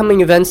see upcoming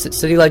events at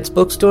City Lights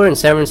Bookstore in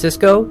San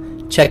Francisco,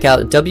 check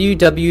out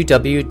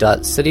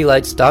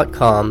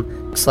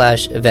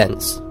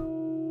www.citylights.com/events.